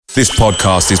This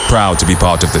podcast is proud to be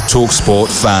part of the TalkSport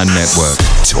Fan Network.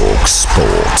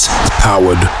 TalkSport.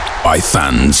 Powered by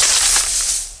fans.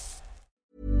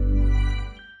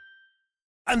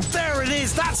 And there it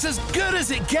is, that's as good as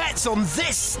it gets on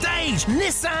this stage.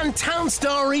 Nissan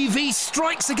Townstar EV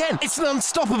strikes again. It's an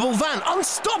unstoppable van,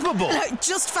 unstoppable.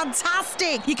 Just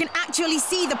fantastic. You can actually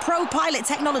see the ProPilot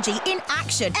technology in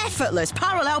action. Effortless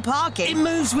parallel parking. It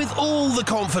moves with all the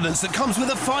confidence that comes with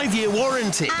a 5-year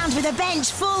warranty. And with a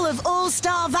bench full of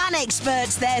all-star van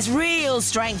experts, there's real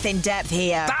strength in depth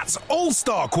here. That's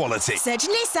all-star quality. Search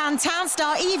Nissan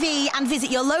Townstar EV and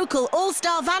visit your local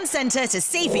all-star van centre to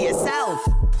see for yourself.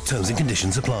 Terms and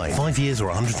conditions apply. 5 years or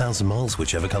 100,000 miles,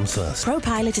 whichever comes first.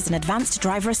 ProPilot is an advanced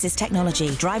driver assist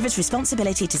technology. Driver's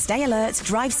responsibility to stay alert,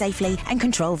 drive safely and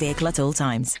control vehicle at all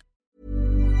times.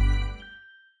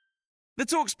 The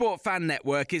TalkSport Fan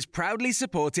Network is proudly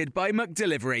supported by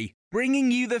McDelivery, bringing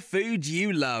you the food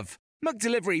you love.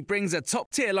 McDelivery brings a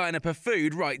top-tier lineup of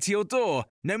food right to your door.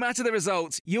 No matter the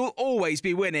result, you'll always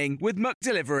be winning with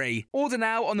McDelivery. Order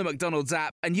now on the McDonald's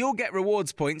app and you'll get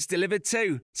rewards points delivered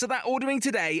too. So that ordering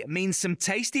today means some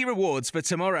tasty rewards for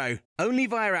tomorrow. Only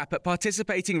via app at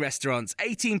participating restaurants.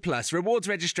 18 plus. Rewards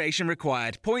registration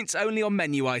required. Points only on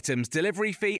menu items.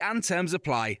 Delivery fee and terms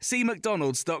apply. See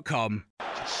mcdonalds.com.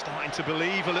 Just starting to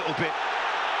believe a little bit.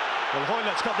 Well,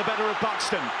 Hoylett's got the better of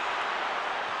Buxton.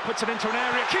 Puts it into an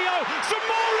area. Keogh,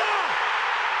 Zamora!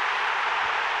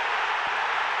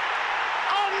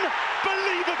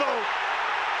 Unbelievable!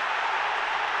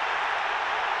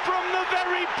 From the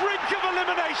very brink of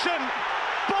elimination,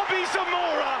 Bobby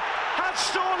Zamora has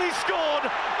surely scored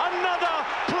another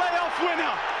playoff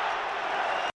winner.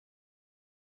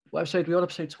 What episode are we on?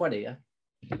 Episode 20, yeah?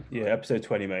 Yeah, episode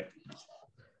 20, mate.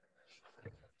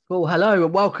 Well, hello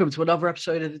and welcome to another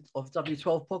episode of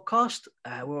W12 Podcast.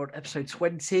 We're on episode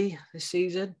 20 this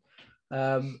season.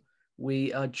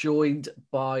 We are joined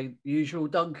by usual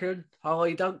Duncan. How are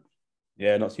you, Dunk?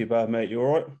 Yeah, not too bad, mate. You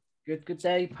all right? Good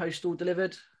day. Post all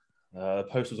delivered?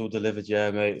 Post was all delivered,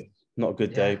 yeah, mate. Not a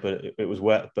good day, but it was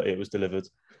wet, but it was delivered.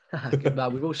 Good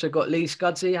man. We've also got Lee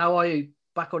Scudsy. How are you?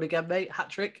 Back on again, mate? Hat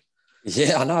trick?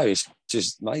 Yeah, I know. It's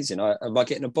just amazing. Am I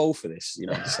getting a ball for this? You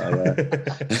know, so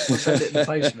We'll send it in the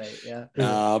post, mate. Yeah.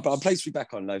 But I'm pleased to be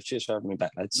back on, though. Cheers for having me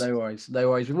back, lads. No worries.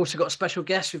 We've also got a special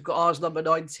guest. We've got ours number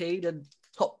 19 and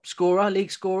top scorer, league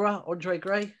scorer, Andre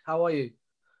Gray. How are you?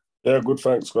 Yeah, good.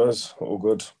 Thanks, guys. All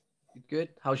good. Good.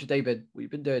 How's your day been? What you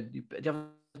been doing? Do you have a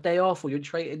day off or you're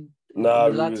training? Nah,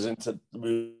 we was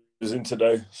in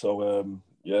today. So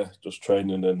yeah, just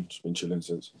training and just been chilling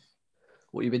since.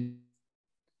 What you been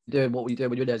doing? What were you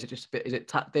doing when you were there? Is it just a bit? Is it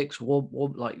tactics?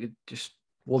 Warm like you just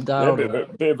warm down? Yeah,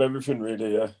 bit of everything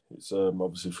really. Yeah, it's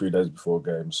obviously 3 days before a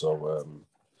game, so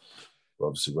we're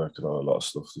obviously working on a lot of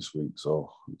stuff this week.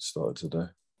 So it started today.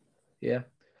 Yeah.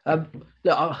 Look,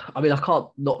 I mean, I can't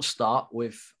not start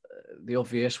with the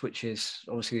obvious, which is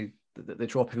obviously the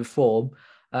drop in form.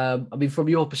 I mean, from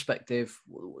your perspective,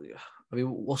 I mean,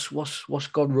 what's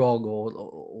gone wrong,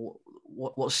 or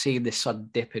what's seen this sudden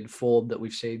dip in form that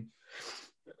we've seen?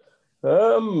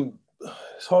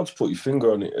 It's hard to put your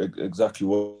finger on it exactly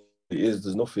what it is.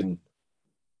 There's nothing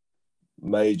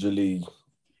majorly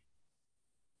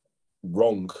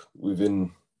wrong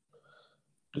within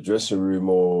the dressing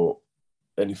room or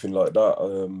anything like that.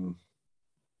 I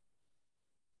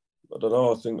don't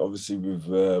know. I think obviously we've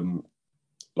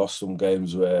lost some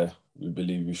games where we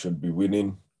believe we should be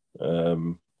winning.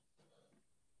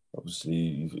 Obviously,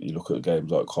 you look at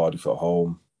games like Cardiff at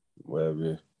home where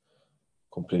we're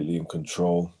completely in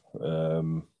control.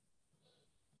 Then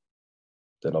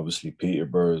obviously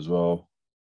Peterborough as well.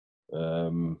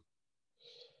 We're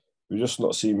just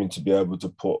not seeming to be able to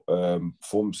put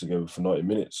forms together for 90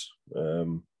 minutes. A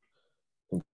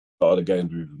lot of the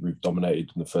games we've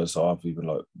dominated in the first half, even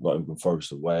like Nottingham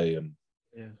Forest away and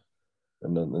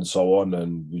so on,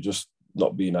 and we're just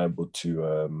not being able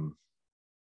to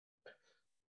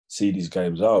see these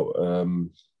games out.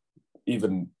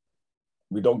 Even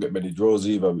we don't get many draws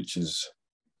either, which is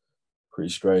pretty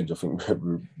strange. I think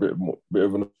we're a bit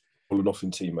of an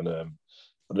all-or-nothing team, and I don't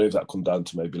know if that comes down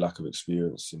to maybe lack of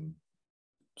experience in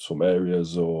some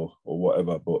areas or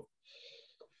whatever, but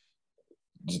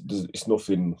it's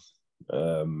nothing.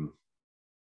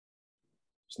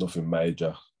 It's nothing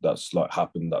major that's like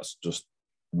happened that's just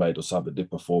made us have a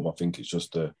dip of form. I think it's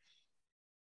just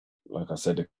like I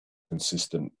said, a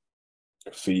consistent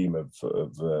theme of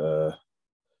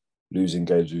losing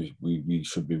games we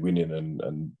should be winning,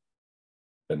 and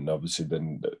obviously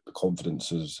then the confidence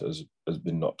has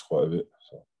been knocked quite a bit.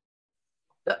 So.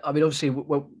 I mean, obviously,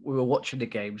 when we were watching the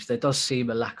games, there does seem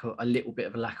a little bit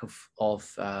of a lack of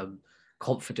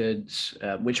confidence,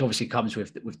 which obviously comes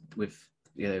with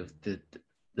you know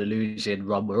the losing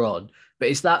run we're on. But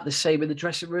is that the same in the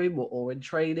dressing room or in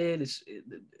training?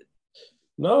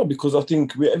 No, because I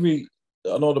think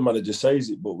I know the manager says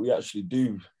it, but we actually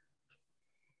do.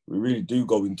 We really do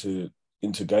go into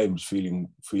games feeling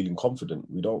confident.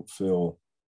 We don't feel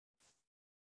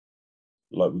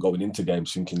like we're going into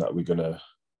games thinking that we're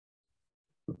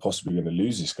possibly gonna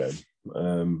lose this game.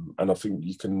 And I think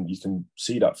you can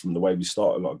see that from the way we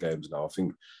start a lot of games now. I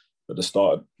think at the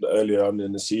start, earlier on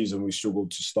in the season, we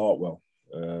struggled to start well.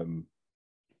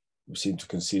 We seemed to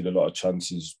concede a lot of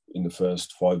chances in the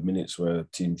first 5 minutes where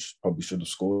teams probably should have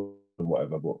scored and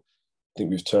whatever. But I think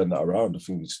we've turned that around. I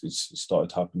think it's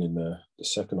started happening in the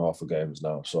second half of games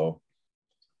now. So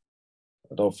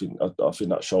I think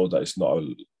that shows that it's not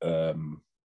a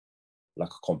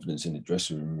lack of confidence in the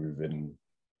dressing room within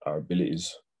our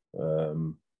abilities.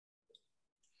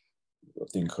 I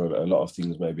think a lot of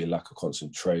things, maybe a lack of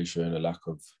concentration, a lack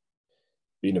of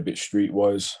being a bit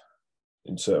streetwise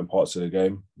in certain parts of the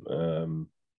game.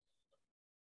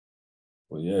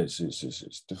 Well, yeah, it's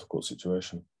a difficult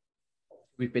situation.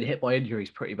 We've been hit by injuries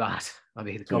pretty bad. I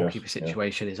mean, the goalkeeper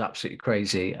situation is absolutely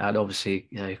crazy, and obviously,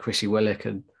 Chrissy Willock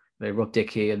and Rob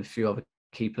Dickey and a few other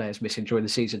key players missing during the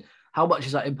season. How much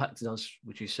has that impacted us,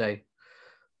 would you say?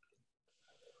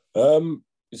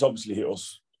 It's obviously hit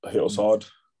us hard.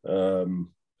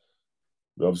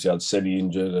 We obviously had Senny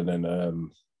injured, and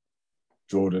then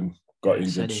Jordan got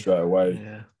injured Senny straight away.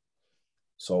 Yeah.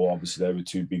 So obviously they were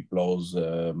two big blows.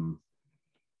 Then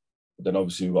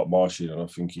obviously we got Marshy, and I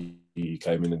think he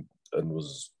came in and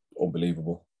was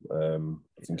unbelievable. I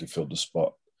think he filled the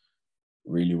spot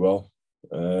really well.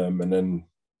 And then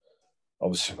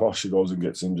obviously Marshy goes and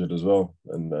gets injured as well,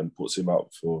 and puts him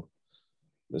out for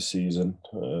the season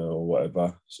or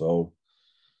whatever. So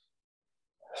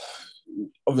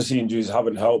obviously injuries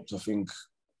haven't helped. I think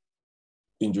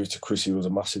injury to Chrissy was a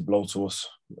massive blow to us.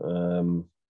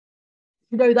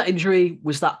 That injury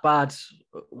was that bad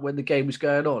when the game was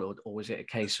going on, or was it a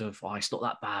case of it's not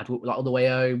that bad? Like on the way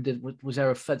home, was there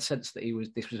a sense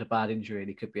that this was a bad injury and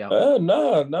he could be out?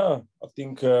 No. I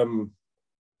think it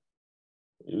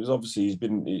was obviously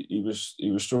he was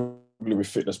struggling with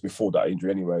fitness before that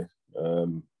injury anyway.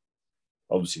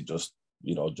 Obviously just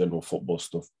general football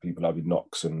stuff, people having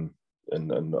knocks and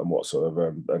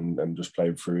whatsoever, and just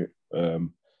playing through it.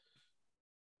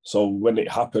 So when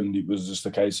it happened, it was just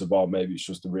a case of maybe it's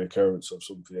just a reoccurrence of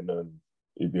something and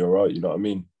he'd be all right. You know what I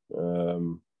mean?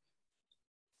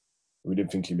 We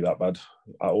didn't think he'd be that bad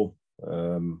at all.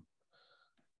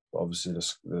 But obviously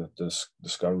the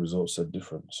scan results said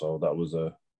different. So that was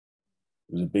it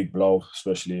was a big blow,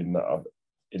 especially in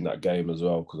that game as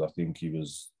well, because I think he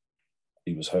was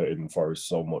hurting Forest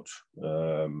so much.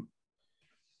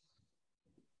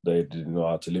 They didn't know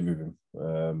how to live with him.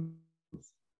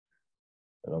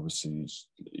 And obviously,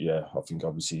 I think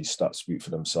obviously his stats speak for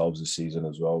themselves this season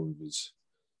as well, with his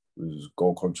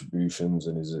goal contributions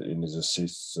and his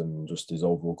assists and just his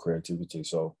overall creativity.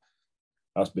 So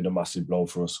that's been a massive blow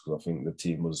for us, because I think the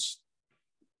team was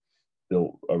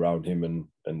built around him and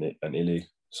Illy.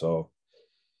 So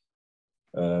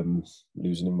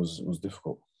losing him was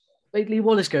difficult. Made Lee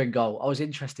Wallace go in goal. I was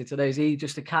interested to know, is he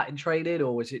just a cat in training,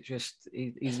 or was it just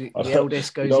he's the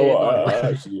eldest goes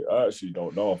in? I actually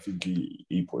don't know. I think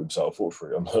he put himself up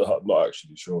for it. I'm not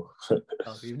actually sure.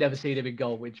 You've never seen him in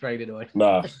goal in training, or?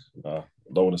 Nah. I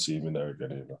don't want to see him in there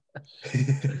again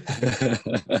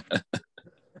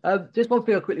either. Just one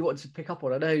thing I quickly wanted to pick up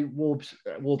on. I know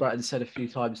Warburton said a few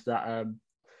times that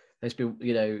there's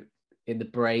been, in the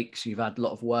breaks, you've had a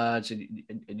lot of words and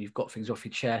you've got things off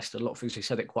your chest. A lot of things. He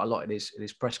said it quite a lot in his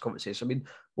press conferences. I mean,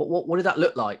 what did that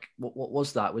look like? What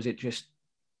was that? Was it just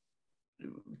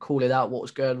calling out what was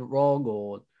going wrong,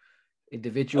 or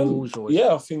individuals?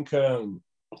 I think.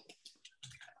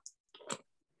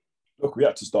 Look, we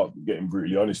had to start getting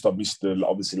brutally honest. I missed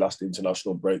obviously last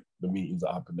international break, the meetings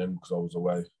that happened then, because I was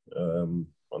away on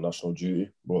national duty.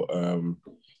 But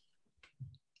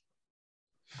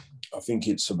I think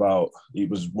it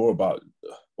was more about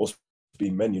us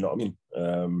being men, you know what I mean?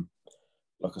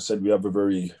 Like I said, we have a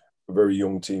very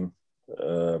young team.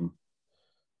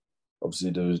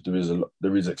 Obviously,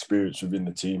 there is experience within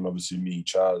the team. Obviously, me,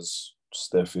 Chaz,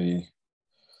 Steffi,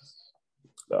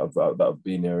 that have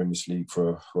been here in this league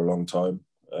for a long time.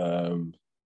 But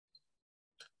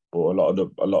a lot of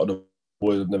the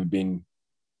boys have never been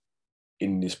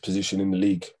in this position in the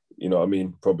league. You know what I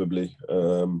mean? Probably.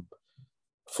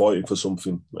 Fighting for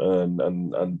something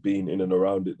and being in and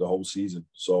around it the whole season.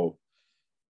 So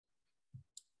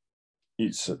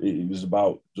it was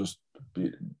about just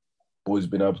boys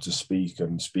been able to speak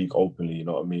openly. You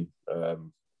know what I mean?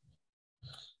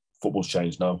 Football's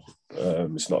changed now.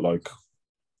 It's not like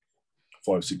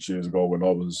 5-6 years ago when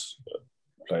I was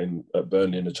playing at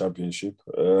Burnley in the Championship.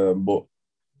 But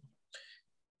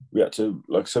we had to,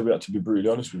 like I said, we had to be brutally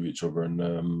honest with each other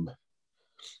and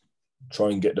try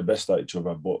and get the best out of each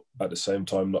other, but at the same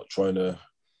time, not trying to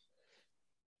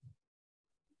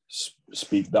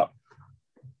speak that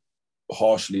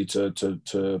harshly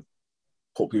to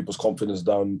put people's confidence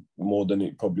down more than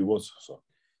it probably was. So.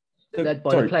 Led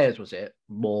by the players, was it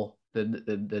more than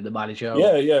the manager?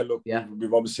 Yeah. Look, yeah.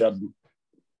 We've obviously had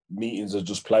meetings as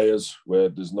just players where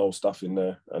there's no staff in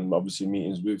there, and obviously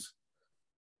meetings with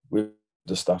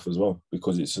the staff as well,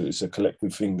 because it's a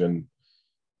collective thing, and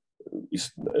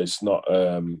it's not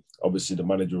obviously the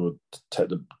manager would take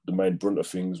the main brunt of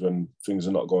things when things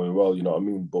are not going well. You know what I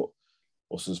mean? But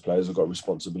us as players have got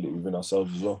responsibility within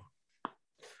ourselves as well.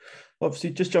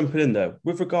 Obviously, just jumping in there,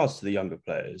 with regards to the younger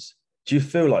players, do you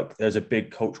feel like there's a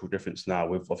big cultural difference now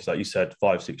with, obviously, like you said,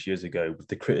 5-6 years ago, with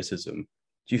the criticism?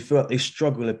 Do you feel like they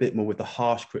struggle a bit more with the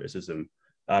harsh criticism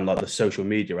and like the social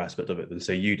media aspect of it than,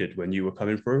 say, you did when you were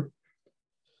coming through?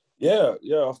 Yeah,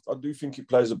 I do think it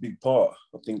plays a big part.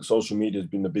 I think social media has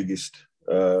been the biggest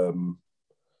part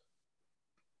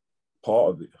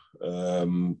of it.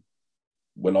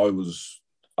 When I was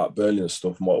at Burnley and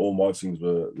stuff, all my things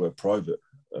were private.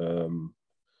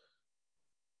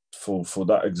 For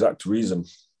that exact reason,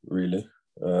 really,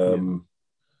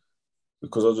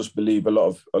 because I just believe a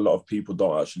lot of people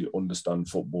don't actually understand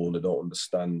football. They don't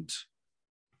understand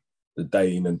the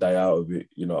day in and day out of it.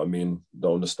 You know what I mean?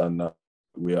 Don't understand that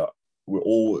we're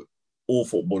all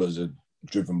footballers are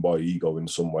driven by ego in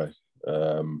some way.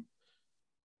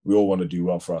 We all want to do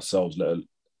well for ourselves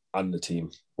and the team,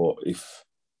 but if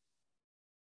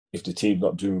the team's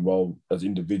not doing well as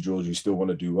individuals, you still want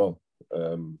to do well.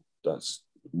 That's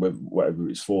whatever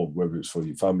it's for, whether it's for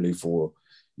your family, for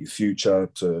your future.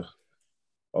 To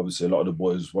obviously, a lot of the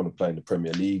boys want to play in the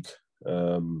Premier League.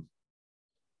 So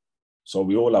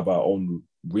we all have our own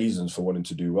reasons for wanting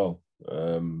to do well.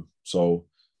 So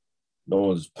no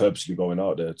one's purposely going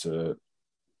out there to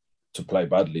play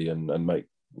badly and make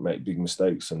big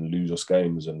mistakes and lose us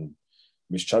games and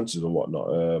miss chances and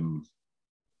whatnot.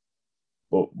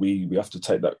 But we have to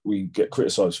take that. We get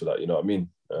criticised for that. You know what I mean?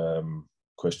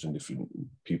 Questioned if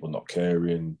people not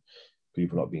caring,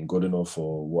 people not being good enough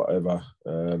or whatever.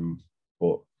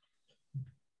 But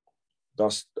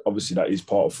that's obviously that is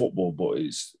part of football, but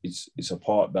it's a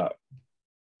part that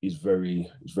is very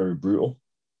brutal.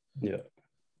 Yeah.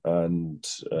 And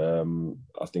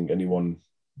I think anyone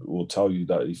will tell you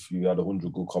that if you had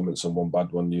 100 good comments and one bad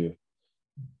one, you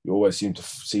always seem to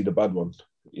see the bad one.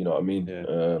 You know what I mean?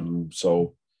 Yeah.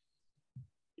 So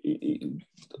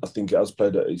I think it's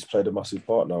played a massive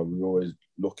part now. We're always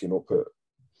looking up at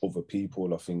other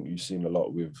people. I think you've seen a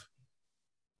lot with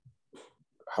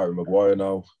Harry Maguire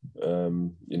now.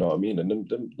 You know what I mean? And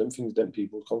them things dent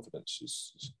people's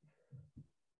confidence.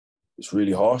 It's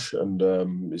really harsh, and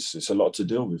it's a lot to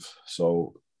deal with.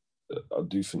 So I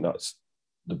do think that's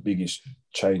the biggest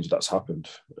change that's happened.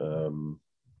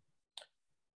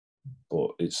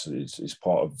 But it's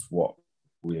part of what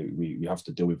we have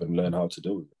to deal with and learn how to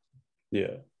deal with it.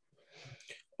 Yeah.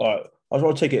 All right. I just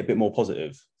want to take it a bit more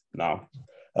positive now.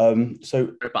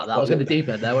 So about that, I was in the deep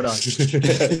end there, wasn't I?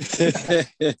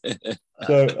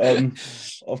 So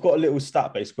I've got a little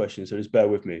stat-based question, so just bear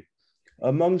with me.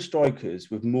 Among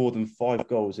strikers with more than 5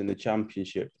 goals in the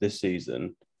Championship this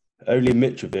season, only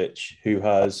Mitrovic, who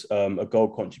has a goal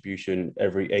contribution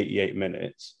every 88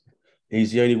 minutes,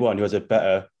 he's the only one who has a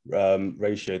better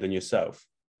ratio than yourself,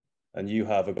 and you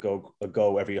have a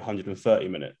goal every 130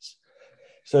 minutes.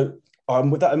 So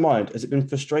with that in mind, has it been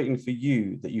frustrating for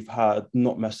you that you've had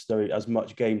not necessarily as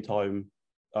much game time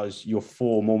as your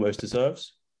form almost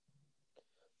deserves?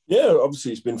 Yeah,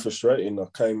 obviously it's been frustrating. I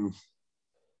came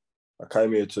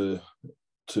here to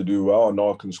do well. I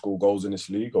know I can score goals in this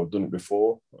league. I've done it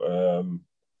before. I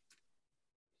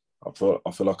feel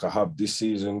like I have this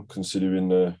season, considering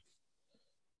the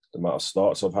amount of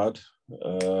starts I've had.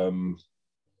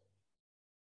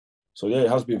 So yeah, it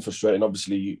has been frustrating.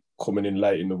 Obviously, coming in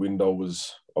late in the window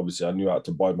was obviously I knew I had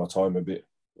to bide my time a bit,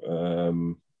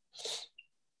 and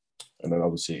then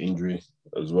obviously injury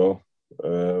as well.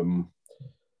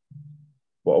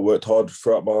 But I worked hard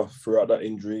throughout that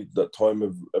injury, that time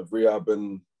of rehab,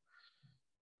 and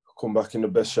come back in the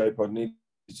best shape I needed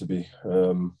to be.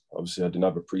 Obviously, I didn't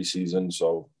have a pre-season,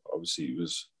 so obviously it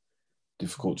was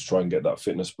difficult to try and get that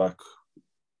fitness back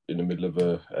in the middle of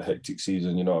a hectic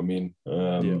season. You know what I mean?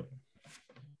 Yeah.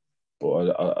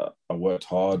 But I worked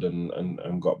hard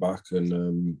and got back,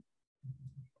 and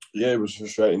Yeah, it was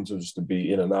frustrating to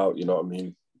be in and out. You know what I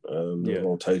mean? The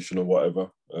rotation or whatever.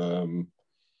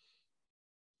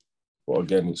 But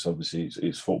again, it's obviously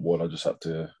it's football. I just had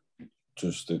to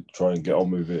try and get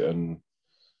on with it and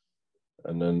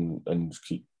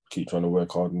keep trying to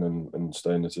work hard and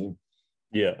stay in the team.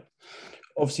 Yeah,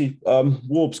 obviously,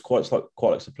 Warbs quite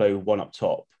likes to play with one up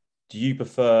top. Do you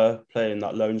prefer playing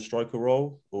that lone striker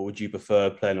role, or would you prefer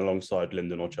playing alongside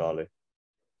Lyndon or Charlie?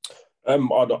 I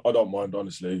don't mind,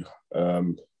 honestly.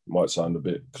 Might sound a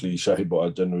bit cliche, but I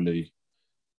generally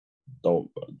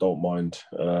don't mind.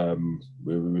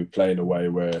 We're playing a way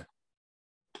where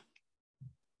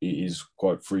it is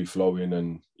quite free flowing,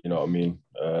 and you know what I mean.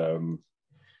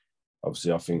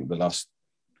 Obviously, I think the last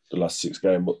 6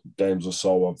 games or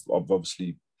so, I've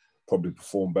obviously probably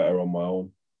performed better on my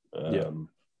own.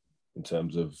 In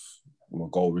terms of my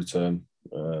goal return.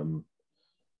 But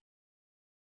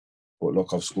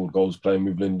look, I've scored goals playing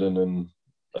with Lyndon and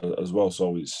as well,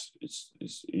 so it's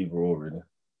either or really.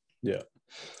 Yeah.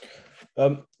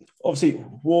 Obviously,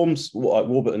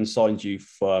 Warburton signed you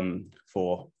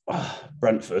for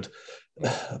Brentford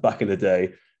back in the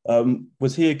day.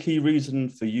 Was he a key reason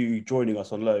for you joining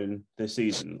us on loan this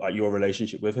season? Like your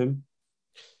relationship with him?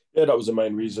 Yeah, that was the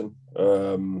main reason.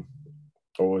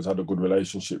 Always had a good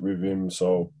relationship with him,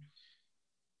 so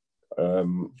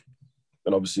and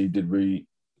obviously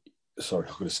sorry,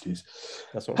 I'm gonna sneeze.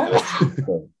 That's all right.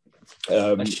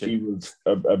 He was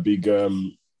a big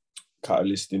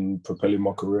catalyst in propelling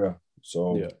my career.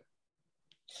 So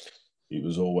it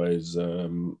was always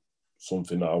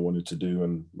something that I wanted to do,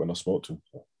 and when I spoke to him.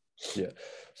 Yeah.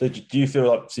 So do you feel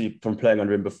like, see, from playing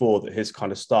under him before, that his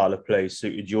kind of style of play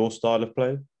suited your style of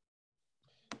play?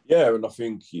 Yeah, and I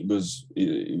think it was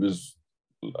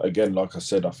again, like I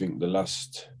said, I think the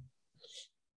last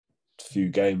few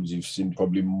games you've seen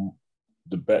probably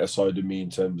the better side of me in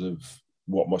terms of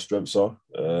what my strengths are.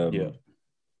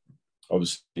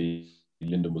 Obviously,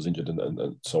 Lyndon was injured,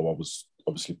 and so I was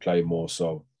obviously playing more.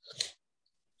 So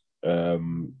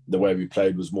the way we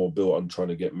played was more built on trying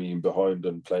to get me in behind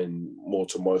and playing more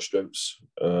to my strengths,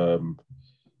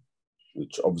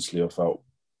 which obviously I felt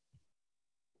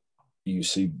you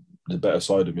see the better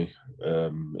side of me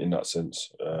in that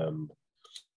sense.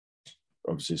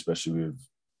 Obviously, especially with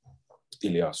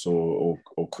Ilias or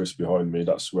Chris behind me,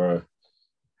 that's where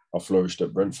I flourished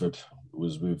at Brentford,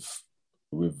 was with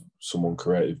someone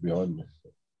creative behind me.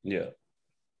 Yeah.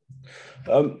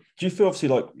 Do you feel, obviously,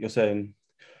 like you're saying,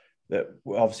 that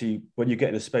obviously when you're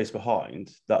getting a space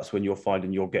behind, that's when you're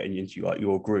finding you're getting into like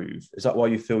your groove? Is that why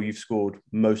you feel you've scored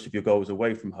most of your goals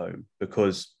away from home?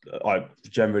 Because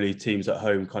generally teams at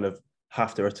home kind of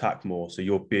have to attack more, so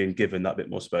you're being given that bit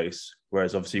more space.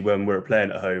 Whereas obviously when we're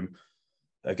playing at home,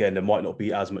 again, there might not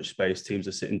be as much space. Teams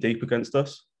are sitting deep against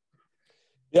us.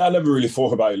 Yeah, I never really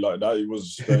thought about it like that. It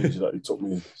was strange that it took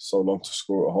me so long to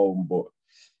score at home. But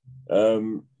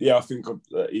yeah, I think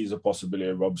that is a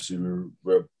possibility. Obviously,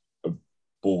 we're a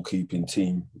ball-keeping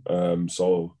team.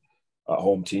 So at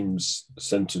home, teams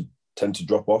tend to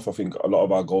drop off. I think a lot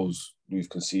of our goals we've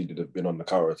conceded have been on the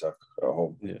counter-attack at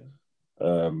home. Yeah.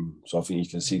 So I think you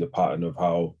can see the pattern of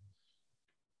how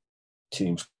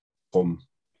teams come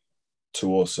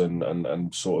to us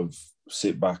and sort of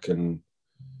sit back and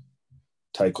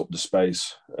take up the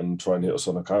space and try and hit us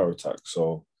on a counter attack.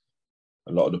 So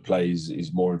a lot of the plays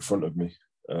is more in front of me.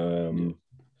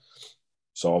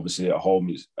 So obviously at home,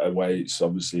 it's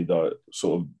obviously the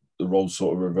roles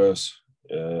sort of reverse,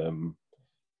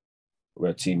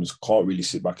 where teams can't really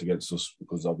sit back against us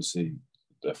because obviously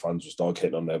their fans will start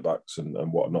getting on their backs and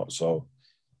whatnot. So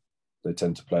they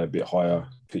tend to play a bit higher,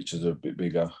 pitches are a bit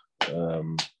bigger.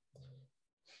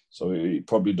 So it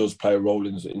probably does play a role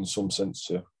in some sense,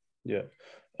 yeah. Yeah.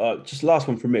 Just last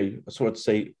one from me. I just wanted to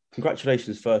say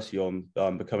congratulations firstly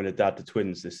on becoming a dad to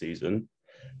twins this season.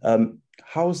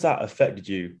 How has that affected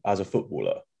you as a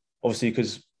footballer? Obviously,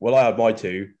 because I had my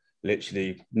two,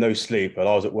 literally no sleep, and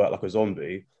I was at work like a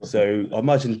zombie. So I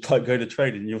imagine like going to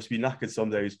training, you must be knackered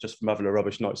some days just from having a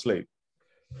rubbish night's sleep.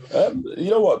 You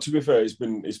know what? To be fair, it's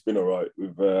been all right.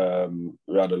 We've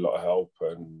had a lot of help,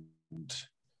 and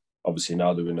obviously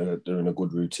now they're in a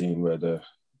good routine where they're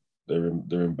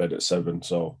in bed at 7,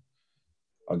 so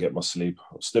I get my sleep.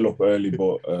 I'm still up early,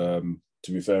 but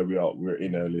to be fair, we're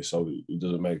in early, so it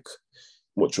doesn't make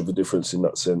much of a difference in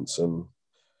that sense. And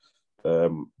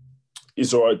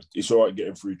it's all right. It's all right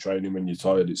getting through training when you're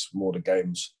tired. It's more the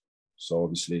games. So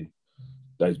obviously,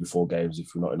 days before games,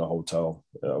 if you're not in a hotel,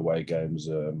 away games,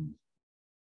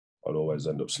 I'd always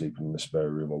end up sleeping in the spare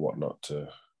room or whatnot to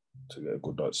get a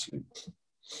good night's sleep.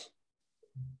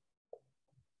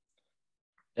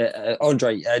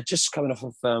 Andre, just coming off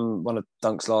of one of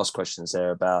Dunk's last questions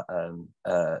there about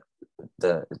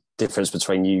the difference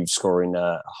between you scoring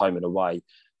home and away.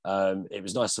 It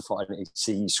was nice to finally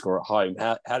see you score at home.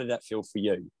 How did that feel for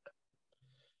you?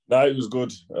 No, it was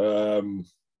good.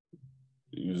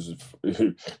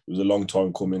 It was a long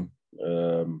time coming.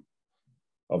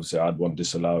 Obviously, I had one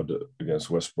disallowed against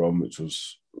West Brom, which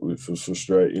was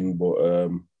frustrating. But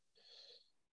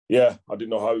yeah, I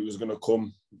didn't know how it was going to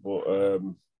come. But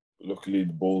luckily,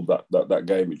 the ball that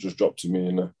game, it just dropped to me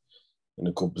in a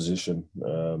good position.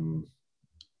 And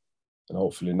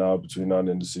hopefully now, between now and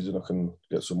the end of the season, I can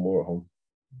get some more at home.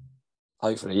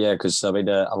 Hopefully, yeah, because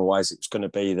otherwise it's going to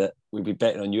be that we'd be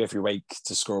betting on you every week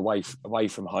to score away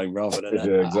from home rather than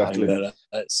yeah, exactly.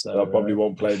 So, I probably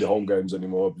won't play the home games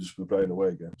anymore. I'll just be playing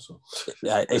away games. So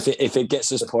yeah, if it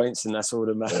gets us points, then that's all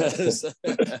that matters.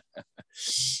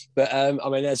 But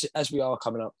as we are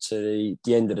coming up to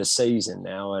the end of the season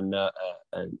now, and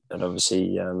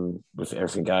obviously with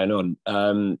everything going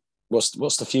on,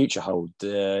 what's the future hold?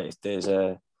 If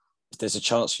there's a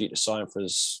chance for you to sign for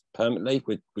us permanently,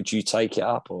 would you take it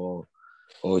up, or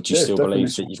do you still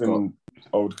believe that you've got?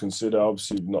 I would consider.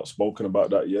 Obviously, we've not spoken about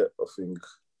that yet. I think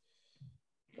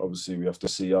obviously we have to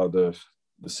see how the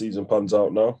season pans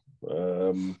out now,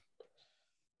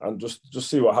 and just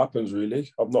see what happens. Really,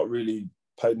 I've not really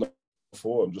paid enough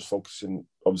for. I'm just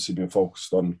been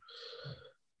focused on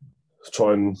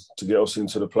trying to get us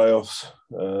into the playoffs,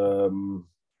 and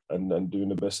doing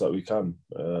the best that we can.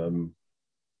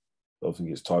 I don't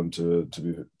think it's time to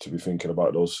be thinking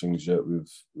about those things yet. We've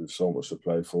so much to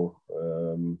play for.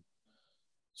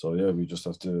 So yeah, we just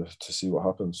have to see what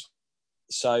happens.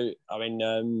 So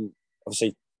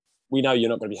obviously, we know you're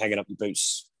not going to be hanging up your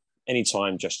boots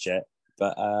anytime just yet.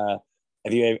 But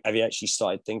have you actually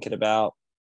started thinking about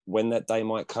when that day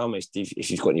might come?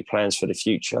 If you've got any plans for the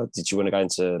future, did you want to go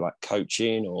into like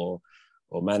coaching or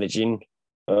managing?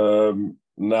 Nah,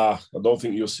 I don't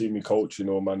think you'll see me coaching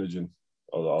or managing.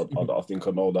 I think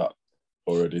I know that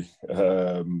already.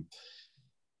 I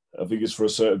think it's for a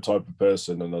certain type of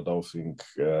person, and I don't think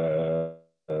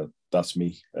that's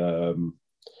me. But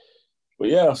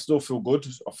yeah, I still feel good.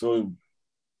 I've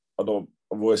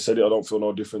always said it, I don't feel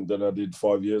no different than I did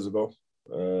 5 years ago.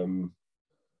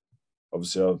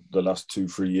 Obviously, the last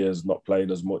 2-3 years not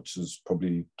playing as much has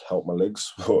probably helped my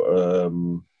legs. But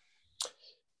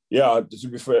yeah, to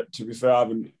be fair, I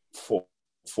haven't fought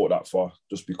that far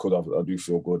just because I do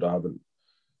feel good. I haven't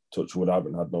touched wood. I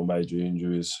haven't had no major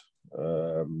injuries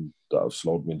that have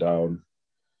slowed me down.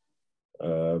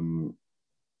 And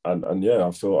yeah,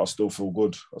 I still feel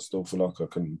good. I still feel like I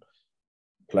can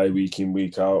play week in,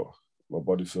 week out. My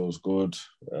body feels good.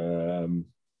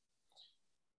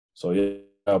 So yeah,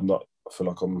 I feel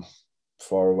like I'm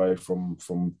far away from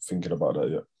thinking about that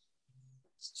yet.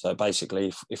 So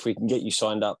basically, if we can get you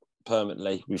signed up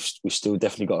permanently, we've still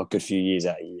definitely got a good few years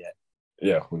out of you yet.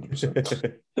 Yeah,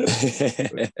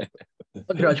 100%.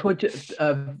 Okay, I just want to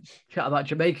chat about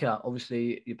Jamaica.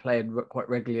 Obviously, you're playing quite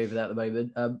regularly over there at the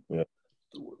moment. Yeah.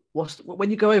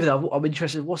 When you go over there, I'm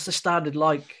interested. What's the standard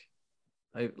like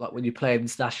when you're playing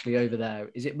internationally over there?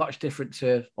 Is it much different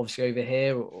to obviously over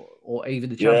here, or even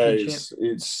the Championship?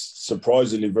 Yeah, it's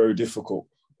surprisingly very difficult.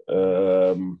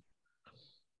 There's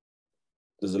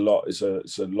a lot. It's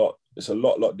a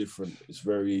lot different. It's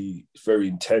very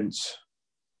intense.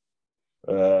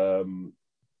 I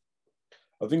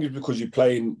think it's because you're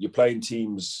playing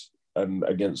teams and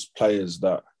against players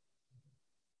that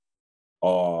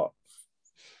are,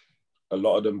 a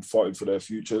lot of them fighting for their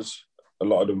futures, a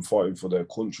lot of them fighting for their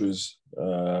countries,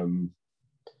 and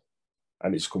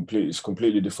it's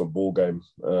completely different ball game.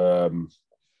 The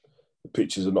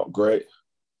pitches are not great,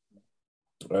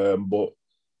 but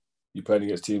you're playing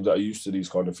against teams that are used to these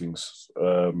kind of things.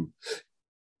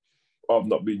 I've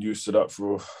not been used to that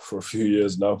for a few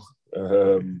years now,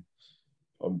 on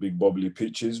big bubbly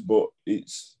pitches, but it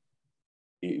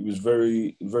was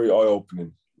very, very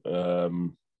eye-opening,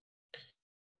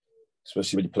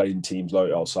 especially when you're playing teams like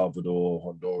El Salvador,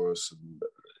 Honduras, and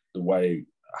the way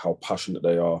how passionate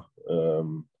they are.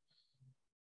 And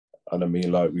I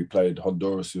mean, like, we played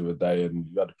Honduras the other day, and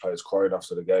you had the players crying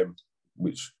after the game,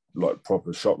 which like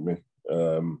proper shocked me.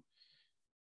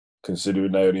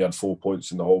 Considering they only had 4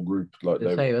 points in the whole group,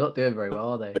 they're not doing very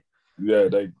well, are they? Yeah,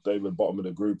 they were bottom of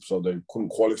the group, so they couldn't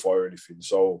qualify or anything.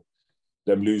 So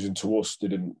them losing to us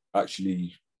didn't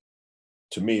actually,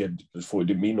 to me, I thought it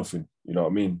didn't mean nothing. You know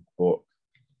what I mean? But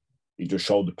it just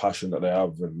showed the passion that they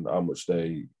have and how much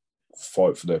they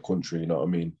fight for their country. You know what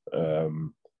I mean?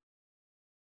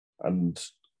 And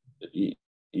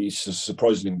it's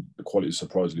surprisingly, the quality is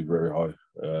surprisingly very high.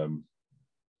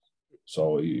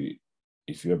 So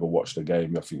if you ever watch the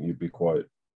game, I think you'd be quite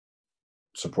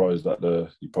surprised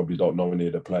that you probably don't know any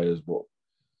of the players, but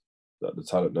that the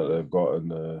talent that they've got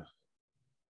and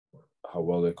how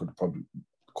well they could probably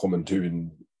come and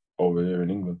do over here in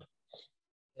England.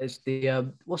 Is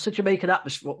the what's the Jamaican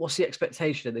atmosphere? What's the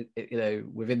expectation,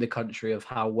 within the country of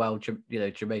how well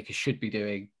Jamaica should be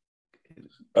doing?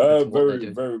 Very,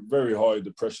 very, very high.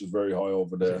 The pressure's very high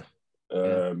over there.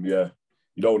 Yeah,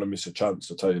 you don't want to miss a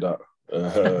chance. I'll tell you that.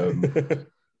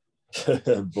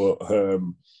 But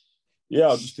yeah,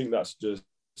 I just think that's just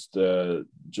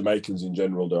Jamaicans in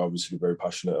general. They're obviously very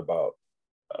passionate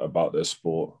about their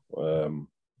sport.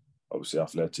 Obviously,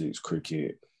 athletics,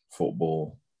 cricket,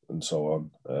 football, and so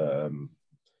on.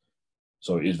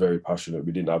 So it is very passionate.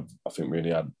 I think we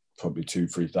only had probably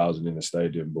 2,000-3,000 in the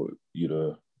stadium, but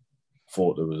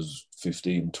thought there was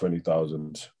 15,000,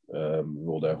 20,000 with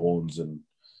all their horns and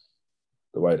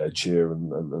the way they cheer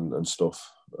and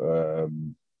stuff.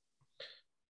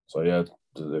 So yeah,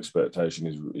 the expectation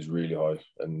is really high.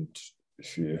 And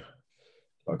if you,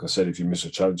 like I said, if you miss a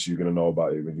chance, you're going to know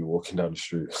about it when you're walking down the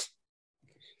street.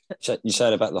 You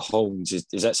said about the horns.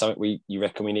 Is that something you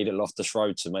reckon we need at Loftus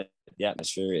Road to make the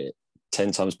atmosphere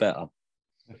 10 times better?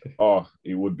 Oh,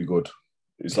 it would be good.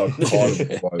 It's like a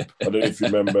carnival vibe. I don't know if you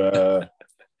remember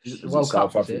the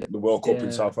World Cup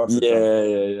in South Africa.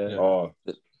 Yeah. Oh,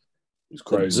 it's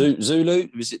crazy. Zulu?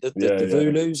 Was it the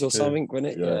Zulus or something, wasn't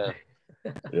it? Yeah.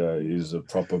 Yeah, it's a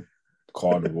proper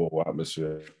carnival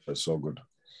atmosphere. It's so good.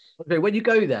 Okay, when you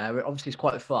go there, obviously it's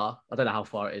quite far. I don't know how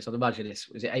far it is. I'd imagine is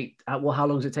it 8? How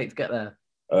long does it take to get there?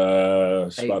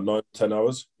 It's about 9-10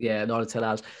 hours. Yeah, 9 or 10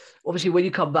 hours. Obviously, when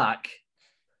you come back,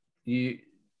 the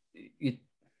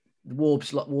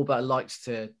Warburton likes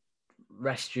to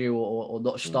rest you or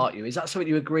not start you. Is that something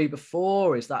you agree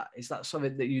before? Is that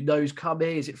something that is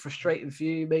coming? Is it frustrating for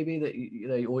you? Maybe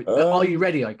that or are you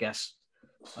ready? I guess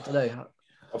I don't know.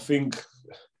 I think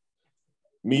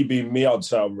me being me, I'd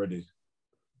say I'm ready.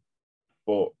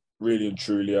 But really and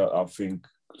truly, I think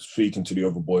speaking to the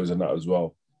other boys and that as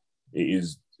well,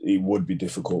 it would be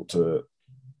difficult to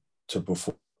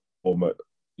perform at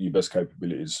your best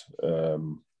capabilities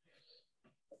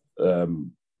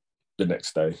the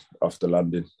next day after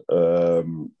landing.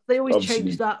 They always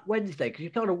change that Wednesday because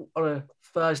you play on a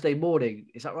Thursday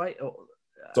morning. Is that right?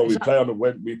 So we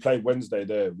play Wednesday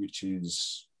there, which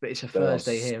is. But it's a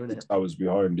Thursday here, isn't it? I was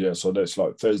behind, yeah. So that's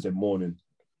like Thursday morning.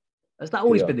 Has that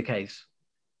always been the case?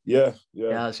 Yeah.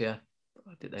 Yeah. I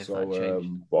didn't know if that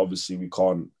changed. But obviously we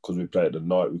can't, because we play at the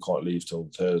night, we can't leave till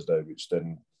Thursday, which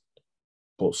then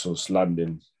puts us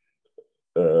landing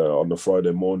on the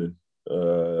Friday morning.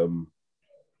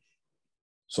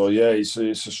 So yeah, it's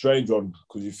a strange one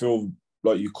because you feel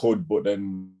like you could, but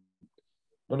then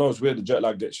I don't know, it's weird. The jet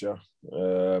lag gets you,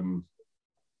 and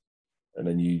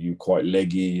then you're quite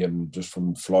leggy and just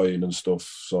from flying and stuff.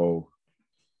 So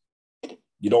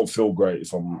you don't feel great.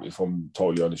 If I'm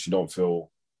totally honest, you don't feel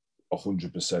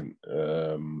 100%.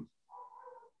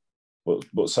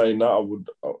 But saying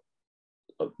that,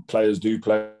 players do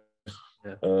play.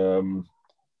 Yeah.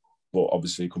 But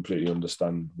obviously, completely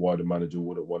understand why the manager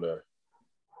wouldn't want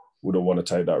to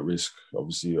take that risk.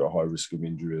 Obviously, a high risk of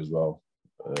injury as well.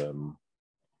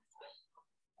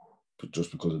 But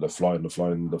just because of the flying, the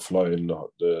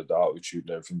altitude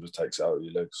and everything just takes it out of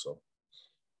your legs. So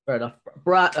fair enough.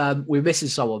 Brad, we're missing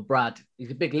someone. Brad,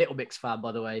 he's a big Little Mix fan,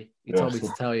 by the way. He told me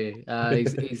to tell you.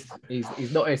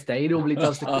 He's not here today. He normally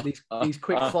does these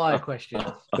quick fire questions.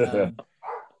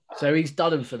 So he's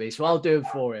done them for me. So I'll do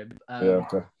them for him.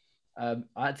 Okay. I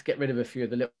had to get rid of a few of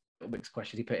the Little Mix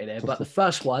questions he put in there. But the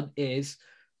first one is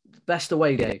best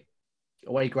away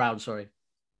ground. Sorry.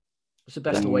 What's the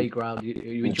best away ground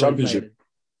you enjoy Championship? playing?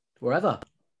 Wherever.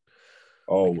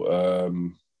 Oh,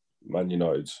 Man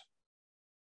United.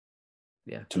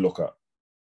 Yeah. To look at.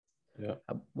 Yeah.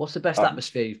 What's the best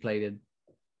atmosphere you've played in?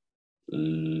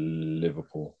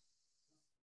 Liverpool.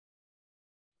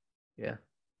 Yeah.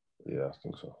 Yeah, I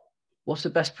think so. Who's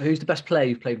the best player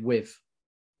you've played with?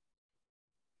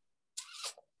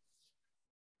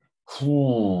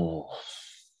 Ooh.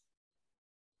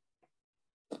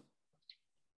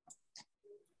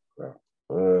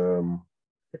 I'm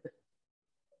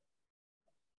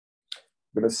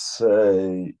going to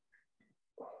say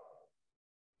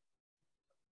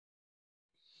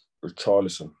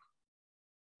Richarlison.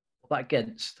 What about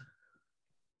against?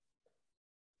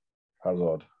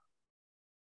 Hazard.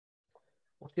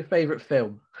 What's your favourite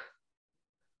film?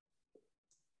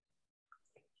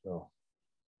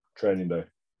 Training Day.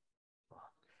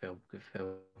 Good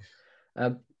film.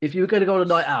 If you were going to go on a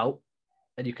night out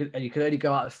and you could only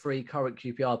go out of 3 current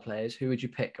QPR players, who would you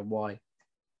pick and why?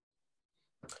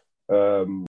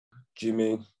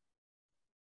 Jimmy,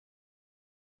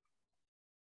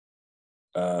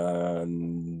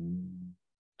 and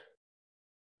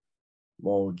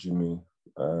Mo, Jimmy,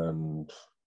 and I'm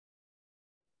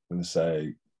going to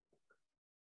say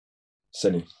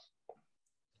Senny.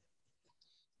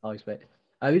 Nice, mate.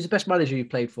 Who's the best manager you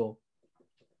played for?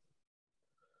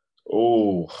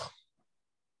 Oh,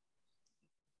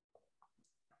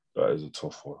 that is a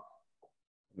tough one.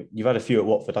 You've had a few at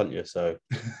Watford, haven't you? So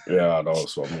yeah, I know.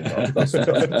 That's what I mean. That's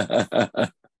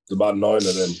about 9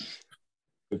 of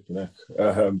them.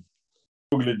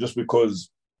 Probably just because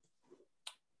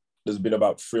there's been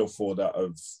about 3 or 4 that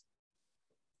have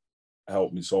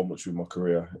helped me so much with my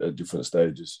career at different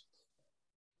stages.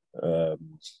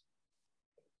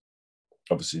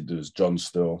 Obviously, there's John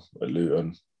still at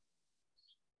Luton,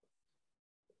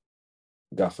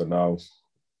 Gaffer now,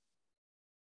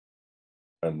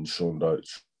 and Sean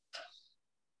Dyche.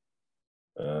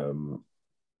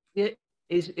 Yeah,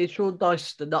 is Sean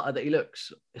Dyche the nutter that he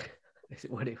looks? Is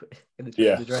it when he in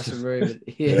the dressing room?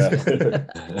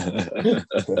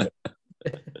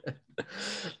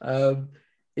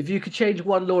 If you could change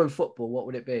one law in football, what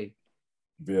would it be?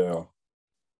 VAR.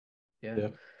 Yeah.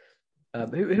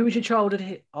 Who was your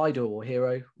childhood idol or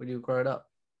hero when you were growing up?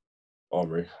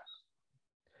 Henry.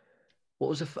 What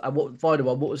was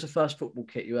What was the first football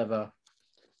kit you ever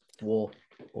wore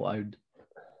or owned?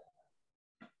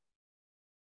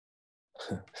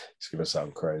 It's going to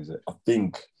sound crazy. I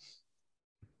think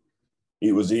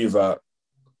it was either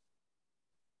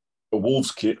a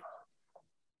Wolves kit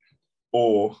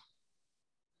or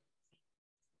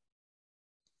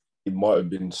it might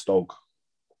have been Stoke.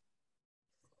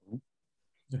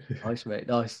 Nice, mate.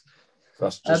 Nice.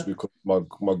 That's just because my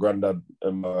granddad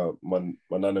and my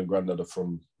nan and granddad are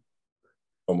from,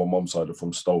 on my mum's side, are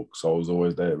from Stoke. So I was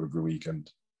always there every weekend.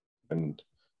 And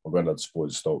my granddad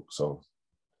supported Stoke. So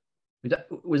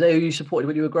was that who you supported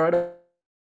when you were growing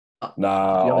up?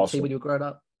 Nah. Did you have a team when you were growing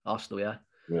up? Arsenal, yeah.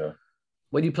 Yeah.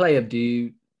 When you play them, do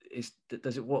you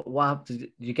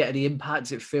get any impact?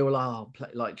 Does it feel like, do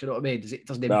you know what I mean? Does it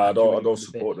doesn't impact? Nah, I don't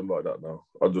support them like that now.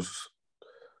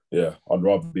 I'd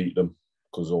rather beat them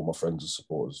because all my friends are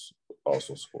supporters,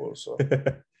 Arsenal supporters. So.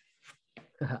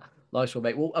 Nice one,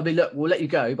 mate. Well, I mean, look, we'll let you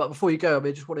go, but before you go, I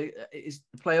mean, just want to, is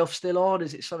the playoff still on?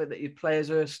 Is it something that your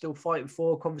players are still fighting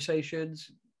for?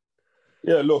 Conversations?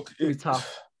 Yeah, look, it's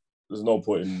tough. There's no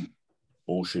point in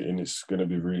bullshitting. It's going to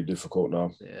be really difficult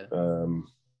now. Yeah.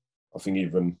 I think I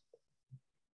don't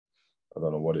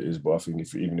know what it is, but I think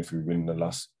even if we win the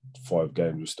last 5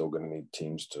 games, we're still going to need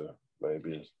teams to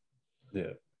maybe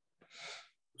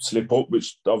slip up,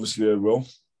 which obviously they will.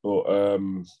 But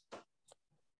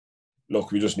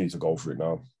look, we just need to go for it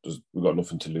now. We've got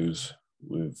nothing to lose.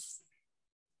 We've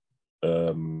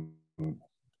fell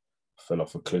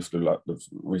off a cliff the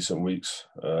recent weeks.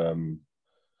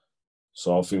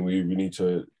 So I think we need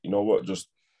to, you know what, just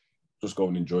go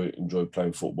and enjoy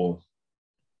playing football.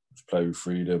 Just play with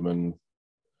freedom and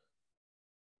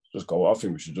just go. I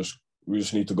think we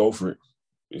just need to go for it.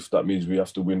 If that means we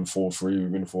have to win 4-3, we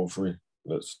win 4-3.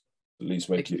 Let's at least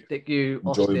stick you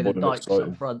Austin and Dykes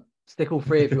up front. Stick all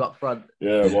 3 of you up front.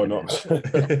 Yeah, why not?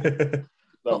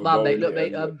 Not bad, mate. Look,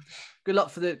 mate. Good luck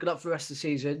for the rest of the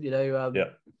season. You know,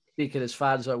 speaking as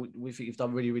fans, we think you've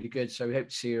done really, really good. So we hope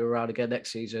to see you around again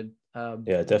next season.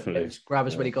 Yeah, definitely. Grab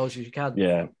as many goals as you can.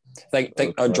 Yeah. Thank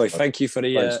Andre. Thank you for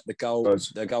the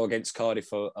goal against Cardiff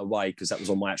away, because that was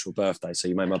on my actual birthday. So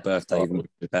you made my birthday even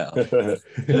better.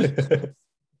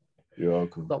 You're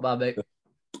welcome. Not bad, mate.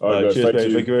 All right, cheers,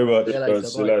 mate. Thank you very much.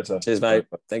 See you later. Cheers, mate.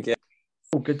 Thank you.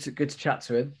 Good to chat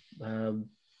to him.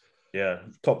 Yeah,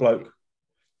 top bloke.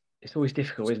 It's always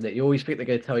difficult, isn't it? You always think they're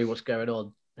going to tell you what's going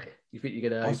on. You think you're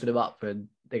going to open him up, and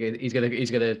he's going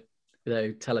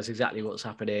to tell us exactly what's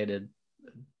happening. And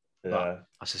but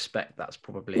I suspect that's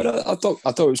probably. But I thought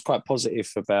it was quite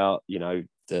positive about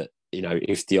that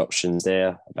if the option's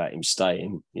there about him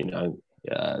staying,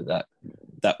 that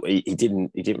he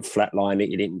didn't flatline it.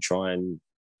 He didn't try and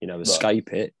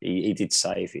escape it. He did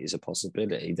say if it is a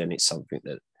possibility, then it's something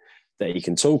that he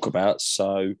can talk about.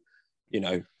 So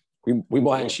we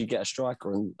might actually get a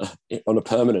striker on a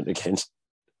permanent again.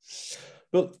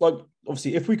 But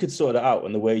obviously, if we could sort it out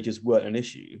and the wages weren't an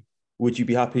issue, would you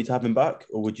be happy to have him back,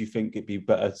 or would you think it'd be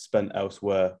better spent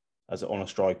elsewhere as on a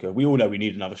striker? We all know we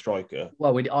need another striker.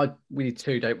 Well, we need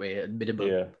 2, don't we? At minimum.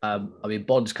 Yeah. I mean,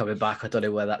 Bond's coming back. I don't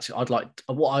know where that's. I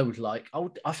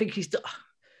think he's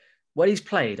when he's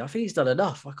played. I think he's done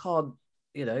enough. I can't.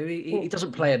 He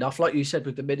doesn't play enough, like you said,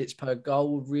 with the minutes per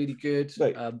goal, really good.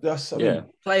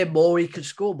 Playing more, he could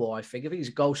score more. I think. If he's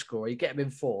a goal scorer, you get him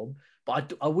in form.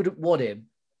 But I wouldn't want him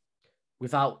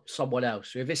without someone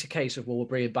else. So if it's a case of, well, we'll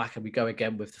bring him back and we go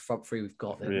again with the front three we've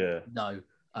got, then no.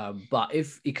 But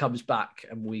if he comes back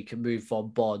and we can move Von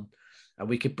Bon and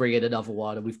we could bring in another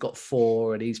one and we've got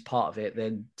 4 and he's part of it,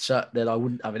 then I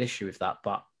wouldn't have an issue with that.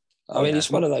 But I mean,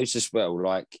 it's one of those as well.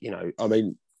 Like, I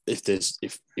mean,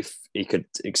 if he could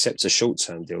accept a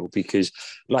short-term deal, because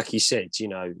like he said,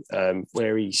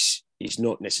 where he's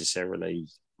not necessarily,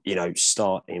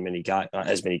 starting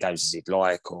as many games as he'd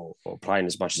like or playing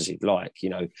as much as he'd like,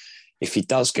 if he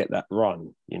does get that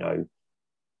run,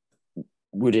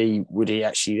 would he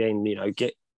actually then,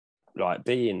 get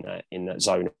be in that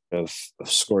zone of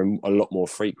scoring a lot more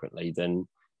frequently than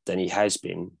he has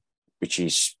been, which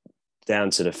is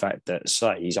down to the fact that,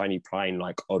 say, he's only playing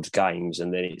like odd games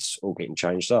and then it's all getting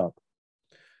changed up.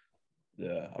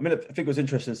 Yeah, I mean, I think it was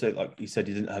interesting to say, like he said,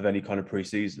 he didn't have any kind of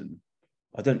pre-season.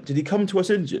 Did he come to us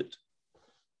injured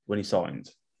when he signed?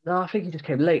 No, I think he just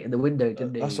came late in the window,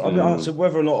 didn't he? So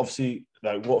whether or not, obviously,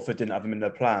 Watford didn't have him in their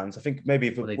plans, I think maybe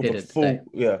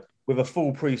with a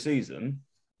full pre-season,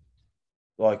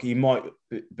 like he might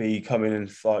be coming in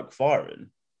like firing.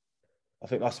 I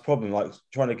think that's the problem. Like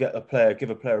trying to give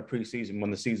a player a pre-season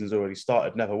when the season's already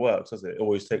started never works, does it? It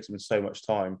always takes him so much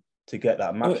time to get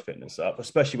that match fitness up,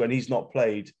 especially when he's not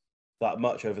played that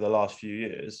much over the last few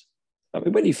years. I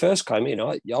mean, when he first came in,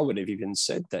 I wouldn't have even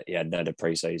said that he hadn't had a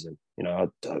pre-season. Maybe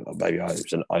it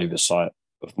was an oversight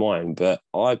of mine, but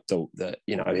I thought that,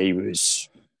 he was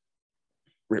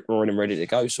rip-roaring and ready to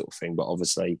go sort of thing. But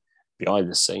obviously,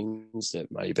 behind the scenes, that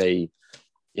maybe,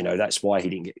 that's why he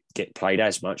didn't get played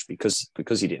as much because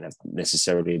he didn't have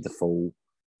necessarily the full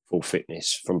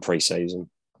fitness from pre-season.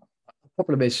 The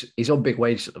problem is he's on big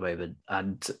wages at the moment,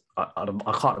 and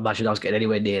I can't imagine I was getting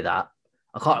anywhere near that.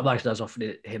 I can't imagine I was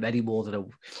offering him any more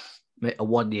than a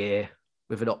 1 year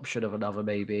with an option of another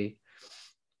maybe.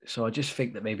 So I just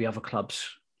think that maybe other clubs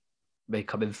may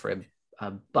come in for him.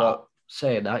 But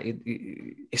saying that,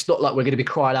 it's not like we're going to be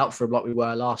crying out for him like we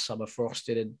were last summer for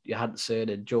Austin and Johansson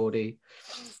and Geordie.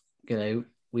 We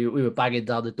were banging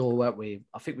down the door, weren't we?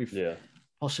 I think we've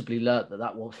possibly learnt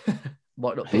that one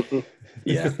might not be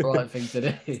the right thing to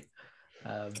do.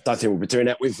 I don't think we'll be doing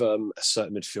that with a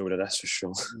certain midfielder, that's for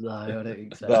sure. No, I don't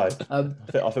think so. No,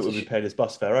 I think we'll be paying his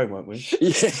bus fare home, won't we?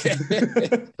 Yeah.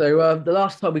 So the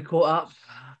last time we caught up,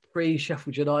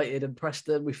 pre-Sheffield United and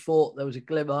Preston, we thought there was a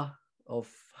glimmer of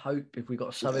hope if we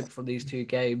got something from these 2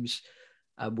 games,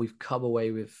 and we've come away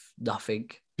with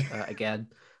nothing again.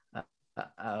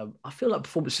 I feel like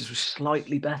performances were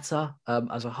slightly better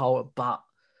as a whole, but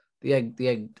the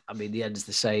end. I mean, the end's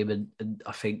the same, and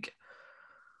I think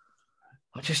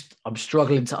I'm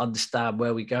struggling to understand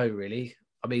where we go. Really,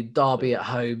 I mean, Derby at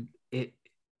home,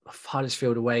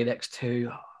 Huddersfield away next 2.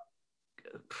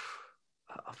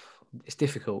 It's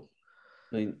difficult.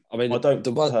 I don't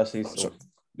personally.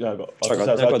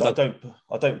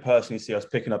 I don't personally see us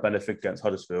picking up anything against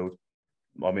Huddersfield.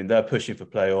 I mean, they're pushing for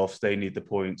playoffs. They need the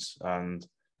points, and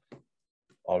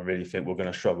I really think we're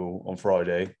going to struggle on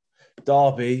Friday.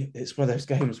 Derby, it's one of those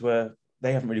games where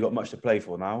they haven't really got much to play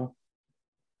for now,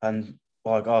 and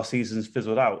like our season's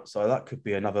fizzled out. So that could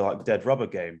be another like dead rubber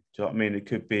game. Do you know what I mean? It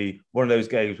could be one of those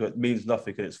games where it means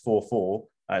nothing and it's 4-4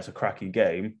 and it's a cracking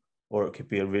game, or it could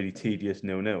be a really tedious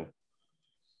 0-0.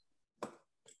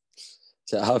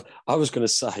 So I was going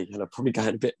to say, and I'm probably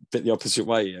going a bit the opposite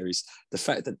way here, is the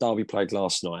fact that Derby played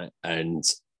last night and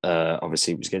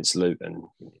obviously it was against Luton.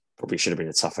 Probably should have been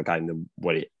a tougher game than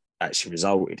what it actually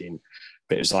resulted in.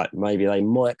 But it was like maybe they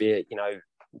might be, a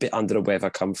bit under the weather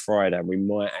come Friday, and we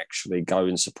might actually go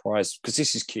and surprise, because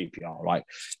this is QPR. Like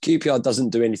QPR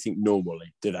doesn't do anything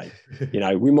normally, do they?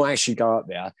 We might actually go up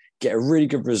there, get a really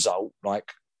good result,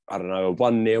 like I don't know, a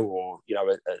 1-0 or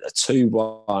a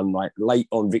 2-1, like late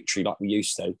on victory like we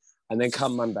used to, and then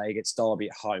come Monday against Derby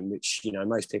at home, which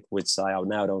most people would say, "Oh,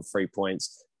 nailed on 3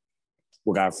 points,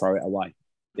 we'll go and throw it away,"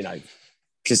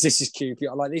 because this is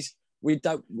QPR. Like this, we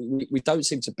don't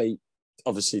seem to beat,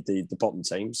 obviously, the bottom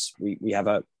teams. We have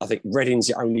I think Reading's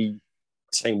the only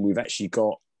team we've actually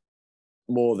got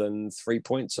more than 3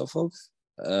 points off of.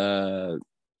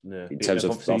 In terms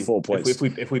of 4 points.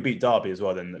 If we beat Derby as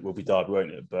well, then it will be Derby,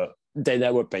 won't it? But then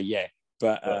there would be, yeah.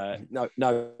 But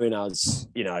knowing us,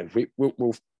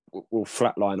 we'll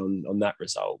flatline on that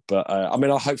result. But I mean,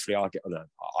 hopefully I'll get on that.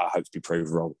 I hope to be proved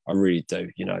wrong. I really do.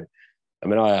 I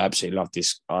mean, I absolutely love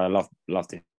this. I love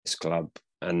this club,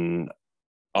 and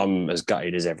I'm as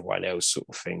gutted as everyone else, sort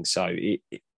of thing. So it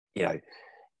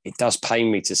does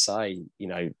pain me to say,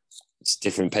 it's